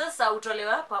 Alafu sasa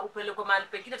utolewa hapa upeleke mahali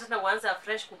pengine tena uanze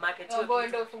fresh ku market hiyo.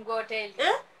 Ndio ufungue hoteli.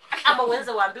 Ama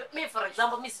uanze waambie mimi for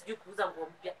example mimi sijui kuuza nguo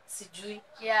mpya. Sijui.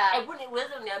 Hebu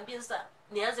uweze uniambie sasa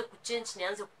nianze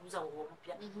nianze kuuza nguo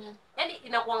mpya. Yaani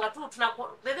inakuanga tu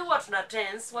tuna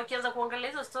trends wakianza kuongelea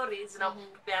hizo stories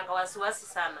zinakupeanga wasiwasi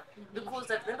sana.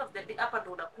 Because at the end of the day hapa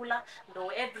ndo unakula,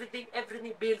 ndo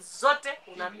everything bills zote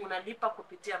unalipa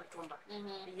kupitia mtumba.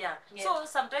 So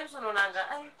sometimes unaonanga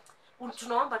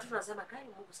tunaomba tu tunasema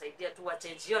Mungu saidia tu wa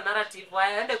change hiyo narrative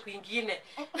waende kwingine.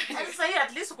 Sasa hii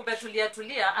at least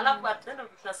kubetulia alafu at the end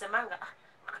tunasemanga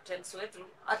makatels wetu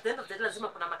at the end of the day lazima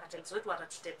kuna makatels wetu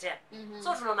watatutetea.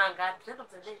 So tunaonanga at the end of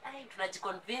the day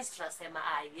tunajiconvince tunasema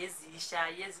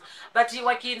yes but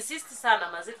waki-insist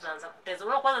sana mazi tunaanza kutenza.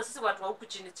 Unaona kwanza sisi watu wa huku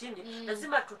chini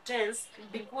lazima tu tense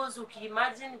because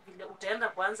ukiimagine vile utaenda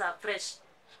kuanza fresh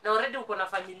na already uko na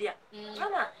familia.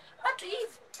 Unaona? Watu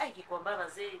hivi Kikomba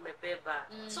mazee imebeba.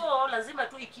 So lazima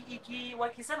tu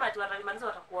wakisema ati watamaliza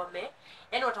watakuwa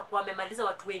wamemaliza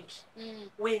watu wengi.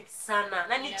 Wengi sana.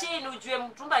 Na ni chain ujue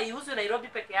mtumba iuzwe Nairobi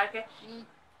peke yake.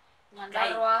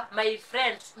 My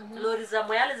friend, lori za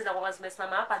Moyale zinakuwa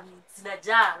zimesimama hapa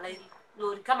zinajaa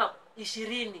lori kama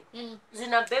 20.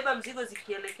 Zinabeba mzigo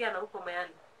zikielekea na huko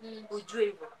Moyale. Ujue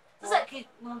hivyo. Sasa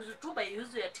mtumba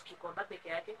iuzwe ati Kikomba peke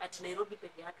yake, ati Nairobi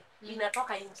peke yake,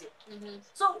 inatoka nje.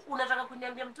 So unataka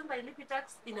kuniambia mtumba ilipi tax?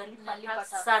 Inalipa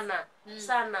tax sana.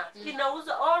 Sana.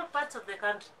 Inauzwa all parts of the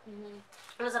country.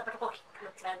 Unaweza pata kwa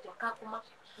client wa Kakuma,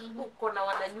 uko na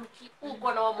Wananyuki,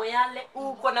 uko na Wamoyale,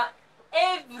 uko na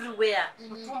everywhere.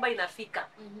 Mtumba inafika.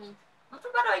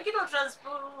 Mtumba na wengine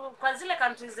transport kwa zile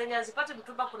countries zenye hazipati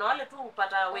mtumba, kuna wale tu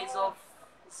upata ways of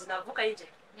zinavuka nje.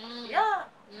 Yeah.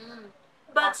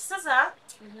 But sasa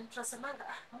tunasemanga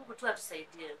Mungu tu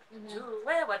atusaidie.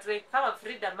 Wewe watu wengi kama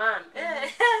Fridah man.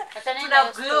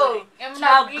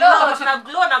 Tuna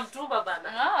glow na mtumba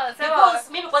bana. Because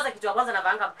mimi kwanza kitu ya kwanza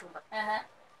navaanga mtumba.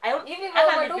 Hivi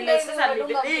hata ni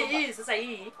vile sasa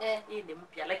hii ni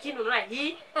mpya, lakini unaona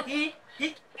hii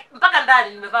mpaka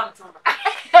ndani nimevaa mtumba.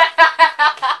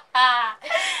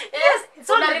 Yes,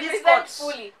 so represent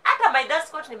fully. Hata my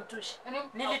dust coat ni mtushi.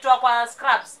 Nilitoa kwa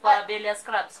scrubs, kwa Belia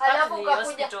scrubs. Alafu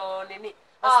Hospital nini?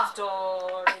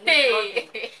 Hospital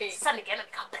nini? Sasa nikaenda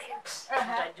nikaprint.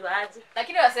 Utajuaje?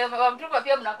 Lakini wasema wa mtumba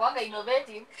pia mnakuanga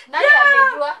innovative. Nani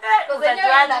angejua? Kwa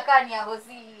zenyewe inakaa ni ya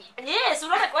hosi. Yes,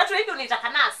 unaona watu wengi unitaka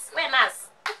nurse. Wewe nurse.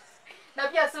 Na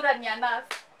pia sura ni ya nurse.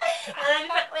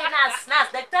 Wewe nurse,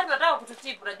 daktari anataka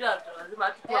kututibu, unajua lazima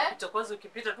atakuwa kichokozi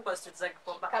ukipita tu kwa street za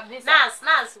Kikomba.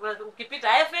 Nurse,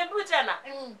 ukipita FM tena.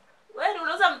 Wewe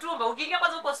unauza mtumba, ukiingia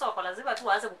kwanza huko soko lazima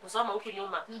tu aanze kukusoma huku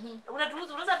nyuma.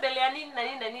 Unauza bele ya nini na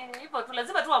nini na nini. Hivyo tu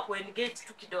lazima tu waku engage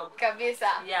tu kidogo. Kabisa.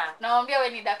 Naomba wewe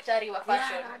ni daktari wa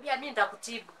fashion. Naambia mimi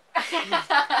nitakutibu.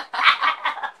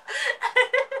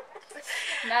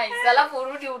 Nice. Alafu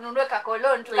urudi ununue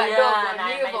kakolon tu kadogo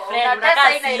hivyo.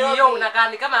 Unataka Nairobi. Unakaa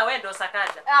ni kama wewe ndo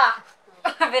Sakaja.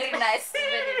 Very nice.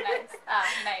 Very nice.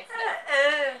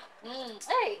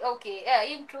 Nice. Okay.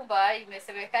 Hii mtumba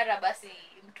imesemekana basi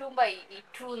mtumba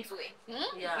itunzwe.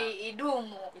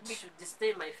 Idumu. It should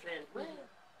stay, my friend.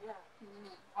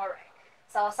 Alright.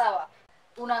 Sawa.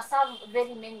 Una serve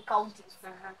very many counties.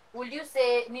 Will you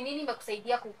say ni nini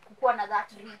imekusaidia kukua na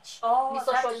that reach? Ni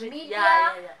social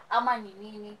media ama ni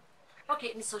nini?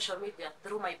 Okay, ni social media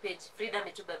through my page Fridah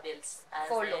Mitumba Bells,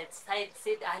 as I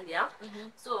said earlier.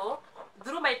 So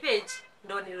through my page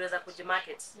ndo niweza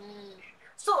kujimarket.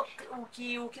 So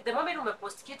the moment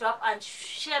umepost kitu up and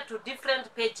share to different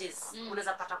pages,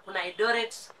 unaweza pata kuna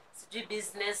Eldoret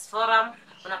business forum,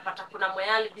 unapata kuna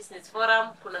Moyale business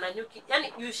forum, kuna Nanyuki.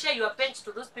 Yani you share your page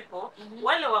to those people.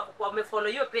 Wale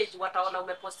wamefollow your page wataona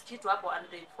umepost kitu hapo and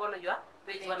they follow your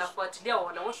page, wanafuatilia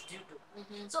wana what do you do.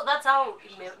 So that's how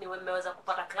nimeweza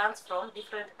kupata clients from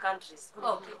different countries.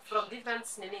 From different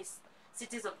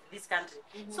cities of this country.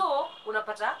 So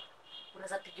unapata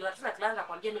unaweza pigiwa tu na client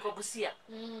akwambia niko Busia.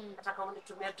 Nataka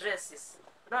unitumie dresses.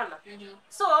 Unaona?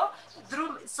 So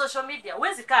through social media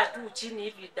huwezi kaa tu chini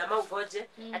hivi dama ugoje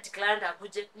ati client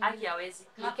akuje, hawezi.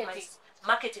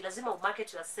 Market lazima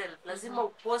umarket yourself. Lazima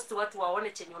upost watu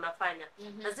waone chenye unafanya.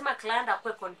 Lazima client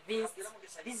akue convinced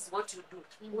this is what you do.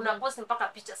 Unapost mpaka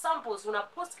picha samples,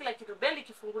 unapost kila kitu. Beli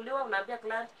kifunguliwa unaambia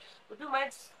client, would you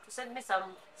mind to send me some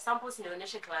samples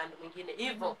nionyeshe client mwingine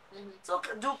hivyo. So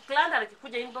do client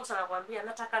akikuja inbox anakuambia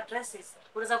nataka dresses,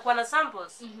 unaweza kuwa na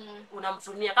samples,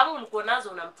 unamtumia. Kama ulikuwa nazo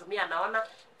unamtumia, anaona.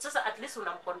 Sasa at least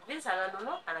unamconvince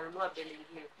ananunua beli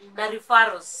nyingine. Na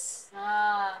referrals.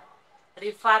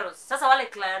 Sasa wale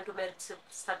client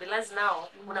stabilize nao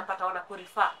unapata wana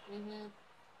kurefer.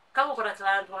 Kama uko na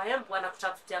client wa Embu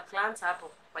anakutafutia clients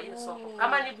hapo kwa hiyo soko.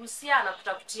 Kama ni Busia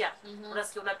anakutafutia.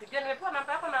 Unasikia unapigia nimepewa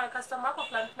namba yako na customer wako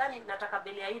fulani nataka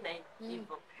beli ya hii na hii.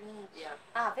 Hivyo.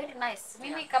 Very nice.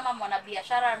 Mimi kama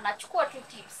mwanabiashara nachukua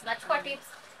tips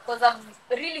because I've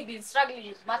really been struggling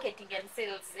with marketing and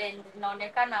sales and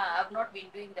inaonekana I've not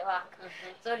been doing the work.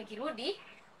 So nikirudi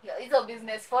hizo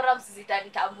business forums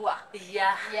zitanitambua.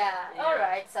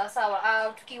 Alright,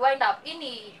 sawa. Tukiwind up,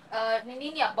 ni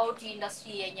nini about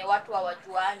industry yenye watu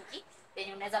hawajuangi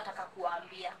yenye unaweza taka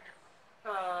kuambia?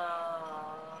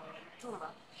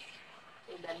 Mtumba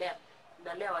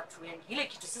indalea watu wengi. Ile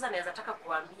kitu sasa naweza taka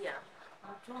kuambia,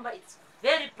 mtumba it's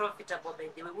very profitable by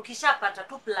the way. Ukishapata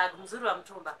tu plug mzuri wa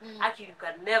mtumba, you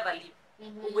can never leave.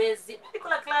 Uwezi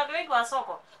kuna client wengi wa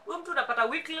soko. Huyu mtu unapata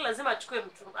weekly lazima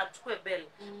achukue bell.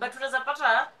 But unaweza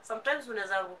pata sometimes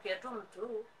unaweza angukia tu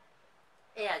mtu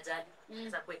ajali.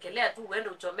 za kuwekelea tu uende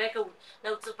uchomeke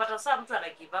na utapata saa mtu ana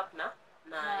give up na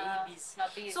hii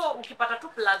busy. So ukipata tu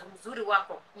plug mzuri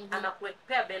wako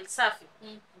anakuwekea belt safi,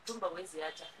 mtumba huwezi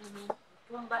acha.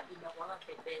 Mtumba inakuwa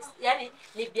the best. Yaani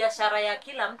ni biashara ya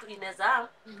kila mtu inaweza,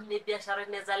 ni biashara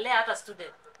inaweza lea hata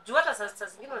student. Juu hata saa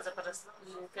zingine unaweza pata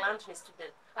client ni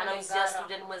student, anauzia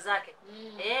student mwenzake.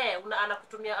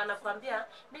 Anakutumia, anakuambia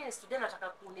mimi ni student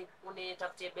nataka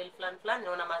unitafutie belt fulani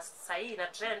naona masai na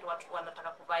trend watu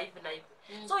wanataka kuvaa hivi na hivi.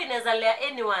 So inaweza lea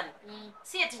anyone.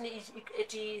 Si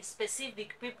eti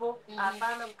specific people,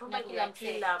 hapana, mtumba ni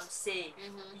kila msee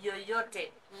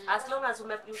yoyote. As long as you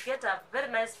get a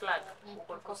very nice plug,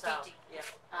 uko sawa. Yeah.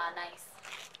 Nice.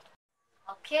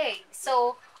 Okay,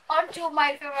 so on to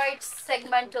my favorite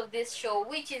segment of this show,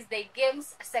 which is the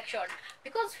games section.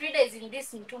 Because Fridah is in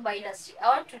this mitumba industry, I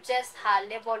want to test her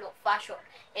level of fashion.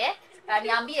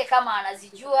 Niambie kama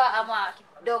anazijua ama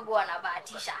kidogo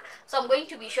anabahatisha. So I'm going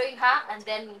to be showing her and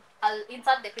then I'll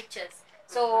insert the pictures.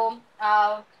 So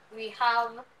we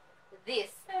have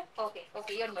this. Okay,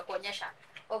 hiyo nimekuonyesha.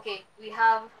 Okay, we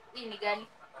have hii ni gani?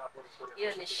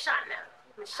 Hiyo ni Chanel.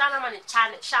 Chanel ama ni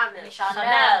Chanel.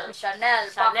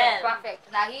 Chanel.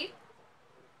 Perfect. Na hii?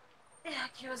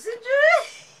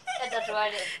 Hata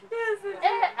tuone.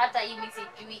 Hata hii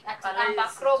misijui.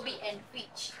 Abercrombie and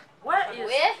Fitch.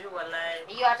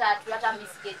 Hiyo hata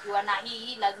misikejua na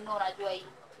hii lazima unajua hii.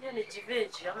 Hiyo ni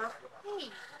Givenchy ama?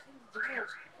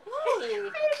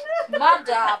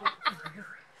 Madam.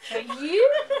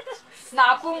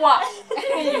 Nakumwa.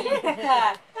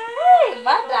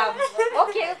 Madam.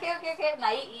 Okay. Na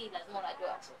hii lazima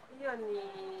unajua. Hiyo ni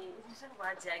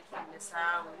waje yake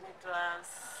nimesahau.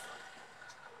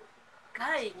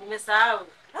 Nimesahau.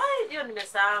 Hiyo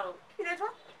nimesahau.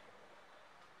 Inaitwa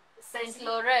Saint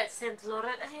Laurent.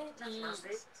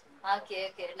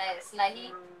 Okay. Nice. Na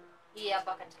hii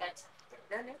hapa katikati.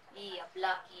 Gani? Hii ya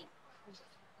black hii.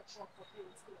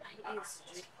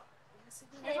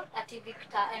 Ati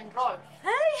Victor and Rolf.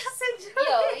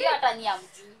 Hiyo hata ni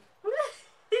amjui.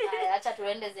 Acha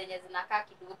tuende zenye zinakaa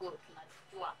kidogo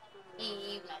tunajua.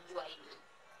 Hii unajua hii.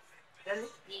 Gani?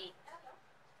 Hii.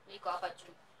 Iko hapa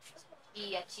juu.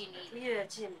 Hii ya chini. Hiyo ya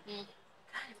chini.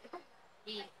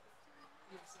 Hii.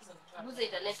 Buze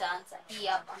italeta answer. Hii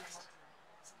hapa.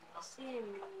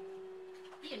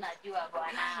 Hii najua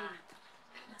bwana.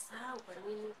 Nasahau kwa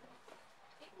nini?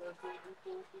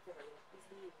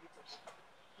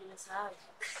 Nimesahau.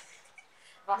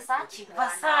 Versace.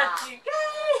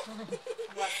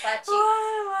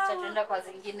 Tutaenda kwa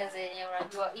zingine zenye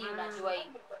unajua hii unajua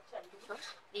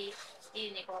hii.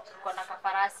 Hii ni kwa na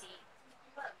kafarasi.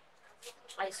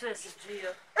 I swear sijui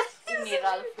hiyo. Hii ni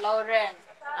Ralph Lauren.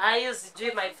 Hiyo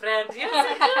sijui my friend.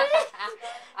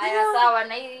 Aya sawa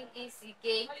na hii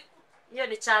CK. Hiyo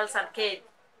ni Charles and Kate.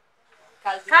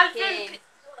 Calvin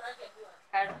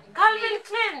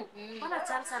Klein. Mbona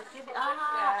Charles and Kate?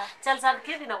 Charles and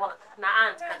Kate na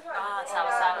aunt.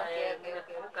 Sawa.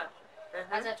 Nimekumbuka.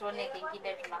 Acha tuone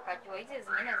kingine tunakajua. Hizi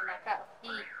zingine zinakaa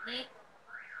hii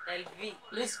LV.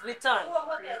 Louis Vuitton.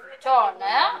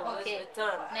 Okay.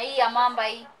 Na hii ya mamba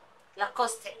hii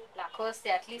Lacoste,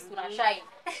 at least una shine.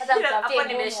 Hata mtafutie hapo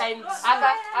nimeshine.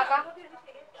 Aka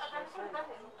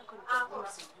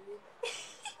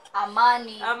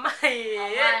Amani.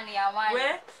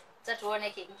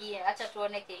 Acha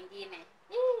tuone kingine.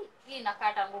 Hii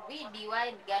inakata nguvi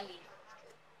DY ni gani?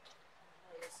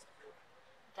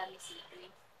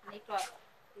 Inaitwa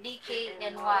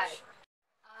DKNY.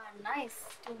 Nice.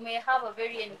 We may have a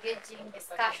very engaging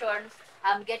discussion.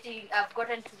 I've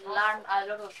gotten to learn a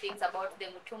lot of things about the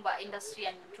mitumba industry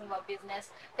and mitumba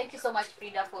business. Thank you so much,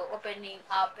 Fridah, for opening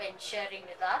up and sharing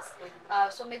with us.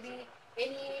 So maybe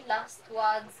any last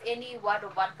words, any word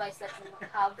of advice that you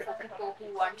have for people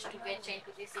who want to venture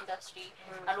into this industry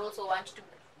and also want to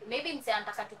maybe mse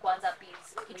anataka tu kuanza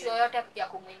please. Kitu yoyote ya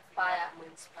kuminspire.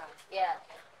 Yeah.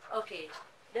 Okay.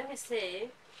 Let me say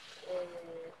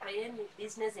kwa any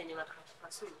business yenye unataka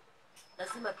kufanya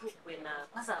lazima tu kuwe na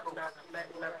kwanza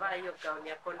unavaa hiyo gown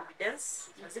ya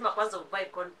confidence. Lazima kwanza uvae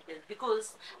confidence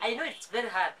because I know it's very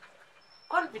hard.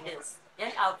 Confidence.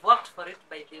 Yani I've worked for it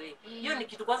by the way. Hiyo ni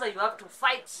kitu kwanza you have to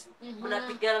fight.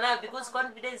 Unapigana nayo because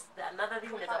confidence is another thing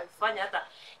unaweza kufanya hata.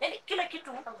 Yani kila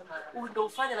kitu ndio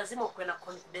ufanye lazima uwe na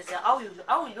confidence.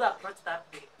 How you approach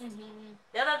that thing.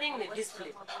 The other thing ni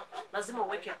discipline. Lazima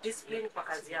uweke discipline kwa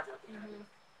kazi yako.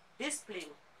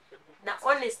 Discipline na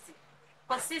honesty,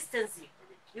 consistency.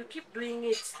 you keep doing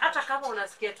it. Hata kama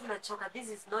unasikia tu unachoka, this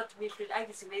is not me, feel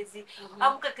like siwezi.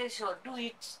 Amka kesho, do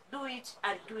it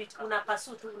and do it.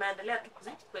 Unapasu tu, unaendelea tu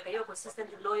kuweka hiyo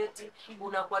consistent loyalty.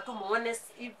 Unakuwa tu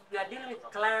honest if you are dealing with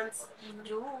clients.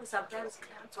 Sometimes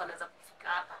clients wanaweza kufika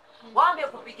hapa. Waambie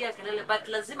kupigia kelele, but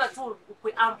lazima tu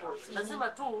ukue humble. Lazima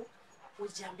tu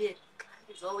ujiambie client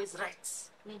is always right.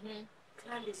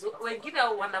 Client is wengine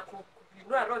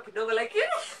wanakuinua roho kidogo, lakini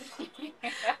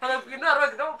wanakuinua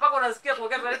roho kidogo mpaka unasikia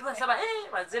kuongea vile tunasema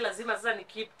wazee lazima sasa ni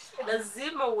keep.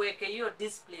 Lazima uweke hiyo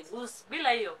discipline. Bila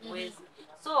hiyo huwezi.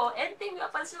 So anything you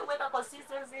are pursuing, whether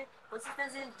consistency,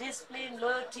 discipline,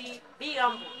 loyalty, be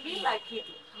humble, bila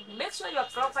kitu. Make sure your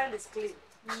profile is clean.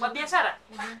 Kwa biashara,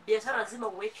 biashara lazima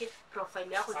uweke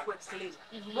profile yako ikuwe clean.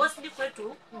 Mostly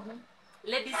kwetu,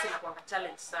 ladies inakuwa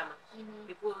challenge sana.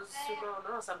 Because you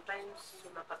know sometimes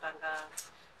unapatanga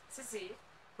sisi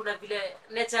kuna vile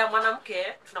nature ya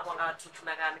mwanamke tunakuanga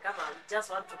tunagani kama just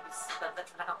want to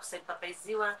tunataka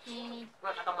kusympathizewa,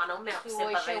 tunataka mwanaume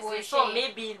akusympathize. So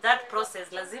maybe in that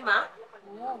process lazima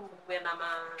uwe na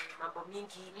mambo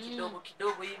mingi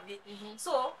kidogo hivi.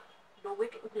 So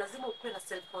lazima ukuwe na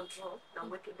self control na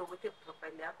uweke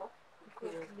profile yako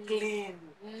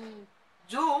clean.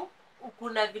 Juu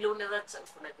kuna vile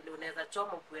unaweza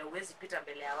choma kwa uwezi pita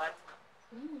mbele ya watu.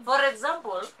 For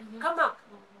example, kama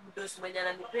mdosi mwenye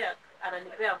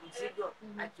ananipea mzigo,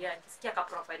 akisikia ka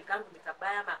profile kangu ni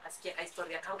kabaya ama akasikia ka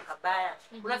historia kangu kabaya,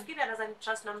 unafikiri anaweza ni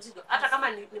trust na mzigo? Hata kama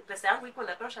ni pesa yangu iko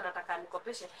natosha, nataka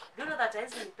nikopeshe, do you know that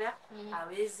hawezi nipea?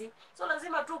 Hawezi. So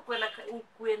lazima tu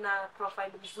kuwe na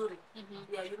profile nzuri.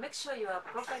 Yeah, you make sure your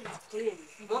profile is clean.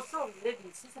 Most of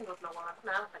ladies sisi ndio tunakuwa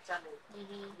tuna hapa channel.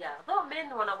 Yeah, though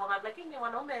men wanakuwa, lakini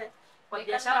wanaume kwa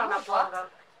biashara wanakuwa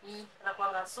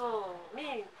so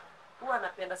mi huwa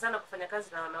napenda sana kufanya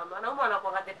kazi na wanaume. Wanaume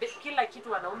wanakuwa kila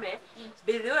kitu wanaume.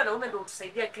 Bidii wanaume ndio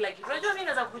utusaidia kila kitu. Unajua mimi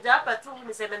naweza kuja hapa tu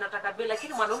niseme nataka bei,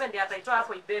 lakini mwanaume ndiye ataitoa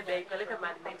hapo ibebe ipeleke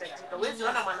mahali inahitajika. Huwezi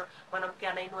ona mwanamke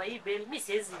anainua hii bei, mimi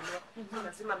siwezi inua.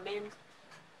 Lazima men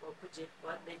wakuje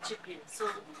they chip in. So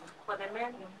for the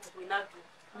men, we love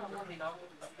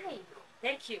you.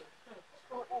 Thank you.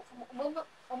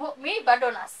 Me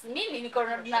bado mimi niko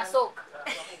na soak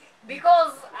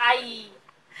because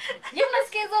you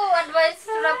must give advice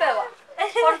tunapewa.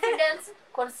 Confidence,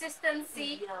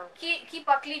 consistency, keep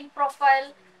a clean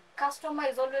profile, customer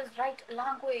is always right,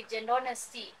 language and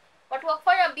honesty. But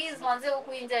wakufanya biz manze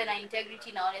huku nje na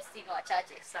integrity na honesty ni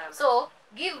wachache. So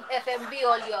give FMB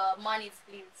all your monies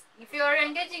please. If you are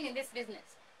engaging in this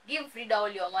business, give Fridah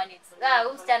all your monies.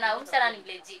 Umsichana ni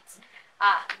legit.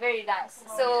 Very nice.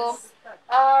 So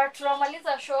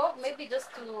tunamaliza show, maybe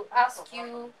just to ask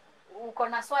you, uko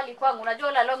na swali kwangu? Unajua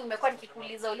all along nimekuwa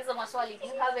nikikuuliza maswali. Do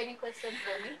you have any questions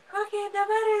for me? Okay,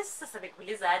 Damaris, sasa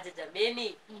nikuuliza aje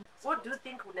jameni. What do you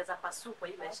think unaweza pursue kwa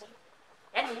hii maisha?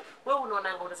 Yaani wewe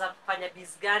unaona unaweza kufanya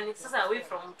biz gani? Sasa away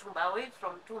from mtumba, wewe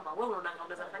unaona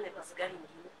unaweza kufanya biz gani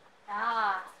nyingine?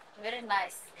 Very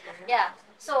nice. Yeah.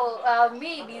 So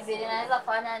me busy ninaweza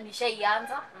fanya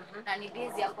nishaianza na ni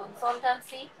busy ya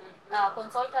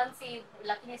consultancy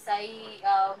lakini sahi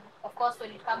of course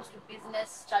when it comes to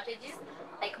business strategies,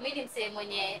 like mimi msee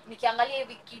mwenye nikiangalia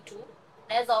hivi kitu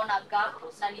naweza ona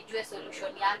gap na nijue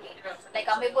solution yake,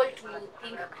 like I'm able to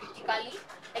think critically.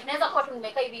 Like naweza kwa tu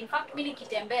nimekaa hivi, in fact mimi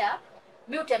nikitembea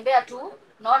mimi utembea tu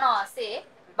naona wasee,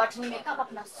 but nimekaa hapa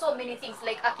kuna so many things,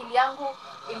 like akili yangu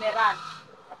imerun.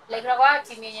 Like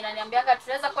rawati mimi inaniambianga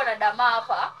tunaweza kuwa na dama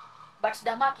hapa, but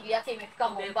dama akili yake imefika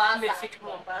Mombasa.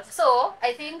 So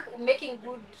I think making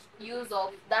good use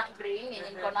of that brain yenye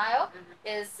niko nayo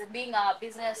is being a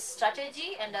business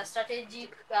strategy and a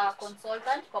strategic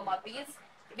consultant kwa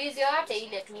biz yote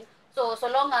ile tu. So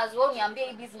long as wewe uniambie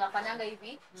hii biz nafanyanga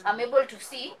hivi, I'm able to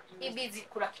see hii biz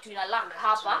kuna kitu ina lack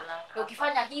hapa, na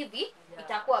ukifanya hivi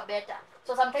itakuwa better.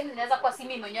 So sometimes inaweza kuwa si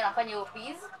mimi mwenyewe nafanya hiyo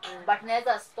biz, but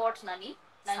naweza spot nani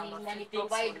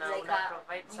provide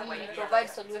like provide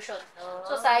solutions.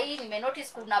 So sahi nime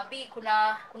notice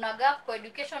kuna gap kwa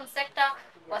education sector.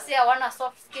 Wase hawana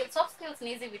soft skills ni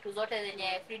hizi vitu zote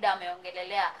zenye Fridah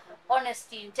ameongelelea: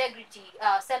 honesty, integrity,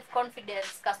 self confidence,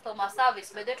 customer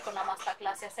service. By the way tuko na master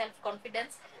class ya self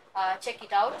confidence, check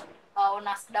it out on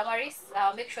Damaris.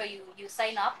 Make sure you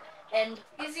sign up. And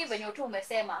hizi venye tu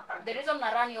umesema, the reason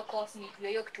na run your course ni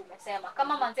hiyo kitu umesema.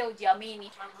 Kama manze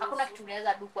ujiamini, hakuna kitu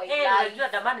unaweza do kwa hiyo. Unajua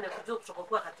Damani nimekujua kutoka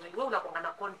kwa watu wengi, wewe unakuwa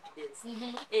na confidence.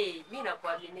 Mimi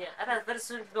nakuaminia. Hata very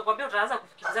soon nimekwambia utaanza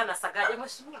kufikiriza na Sagaje,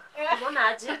 mheshimiwa. Unaona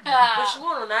aje?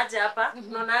 Mheshimiwa unaona aje hapa?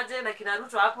 Unaona aje na kina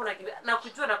Ruto hapo na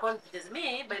kujua na confidence.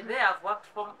 Me by the way I've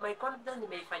worked for my confidence,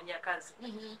 nimeifanyia kazi.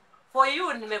 For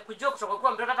you nimekujua kutoka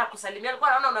kwa mtoto hata kusalimia.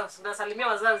 Alikuwa anaona unasalimia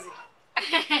wazazi.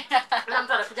 Na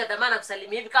mtu anakuja dhamana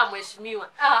kusalimia hivi kama mheshimiwa.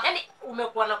 Ah. Yaani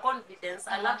umekuwa na confidence.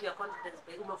 I love your confidence.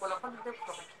 Umekuwa na confidence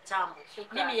kutoka kitambo.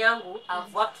 Shukrani. Mimi yangu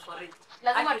I've worked for it.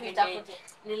 Lazima Haki tuitafute.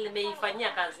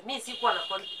 nimeifanyia kazi. Mimi sikuwa na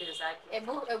confidence yake.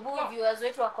 Ebu viewers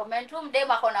wetu wa comment,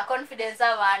 mdema ako na confidence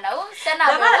ama huyu msichana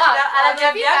Dhamana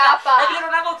ananiambia amefika hapa. lakini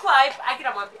unaona kwa hype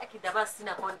akimwambia akidama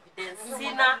sina confidence.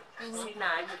 Sina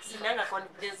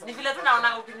confidence. Ni vile tu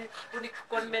naona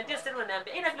ukinicommenti sasa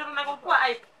unaniambia ina vile unaona kwa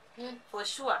hype. For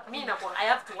sure mimi nakuwa I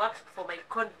have to work for my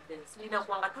confidence.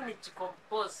 Ninakuanga tu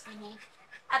nijicompose.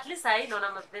 At least I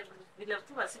naona vile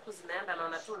tu siku zinaenda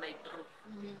naona tu na improve.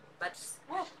 But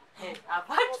hey, I've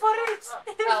worked for it.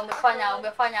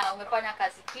 umefanya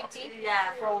kazi fiti.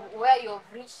 Yeah. From where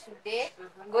you've reached today,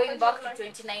 going back to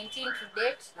 2019 to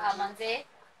date, manze,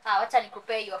 wacha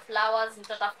nikupe your flowers,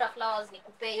 nitatafuta flowers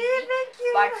nikupe hivi.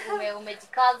 But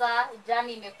umejikaza,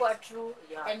 journey imekuwa true,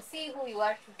 and see who you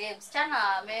are today.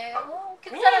 Msichana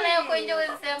ukikutana naye kwa nje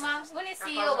unasema nguni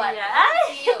CEO bana.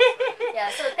 CEO.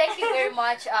 Yeah, so thank you very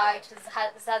much.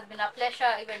 It has been a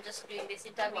pleasure even just doing this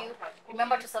interview.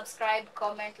 Remember to subscribe,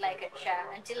 comment, like and share.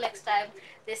 Until next time,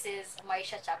 this is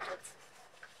Maisha Chapters.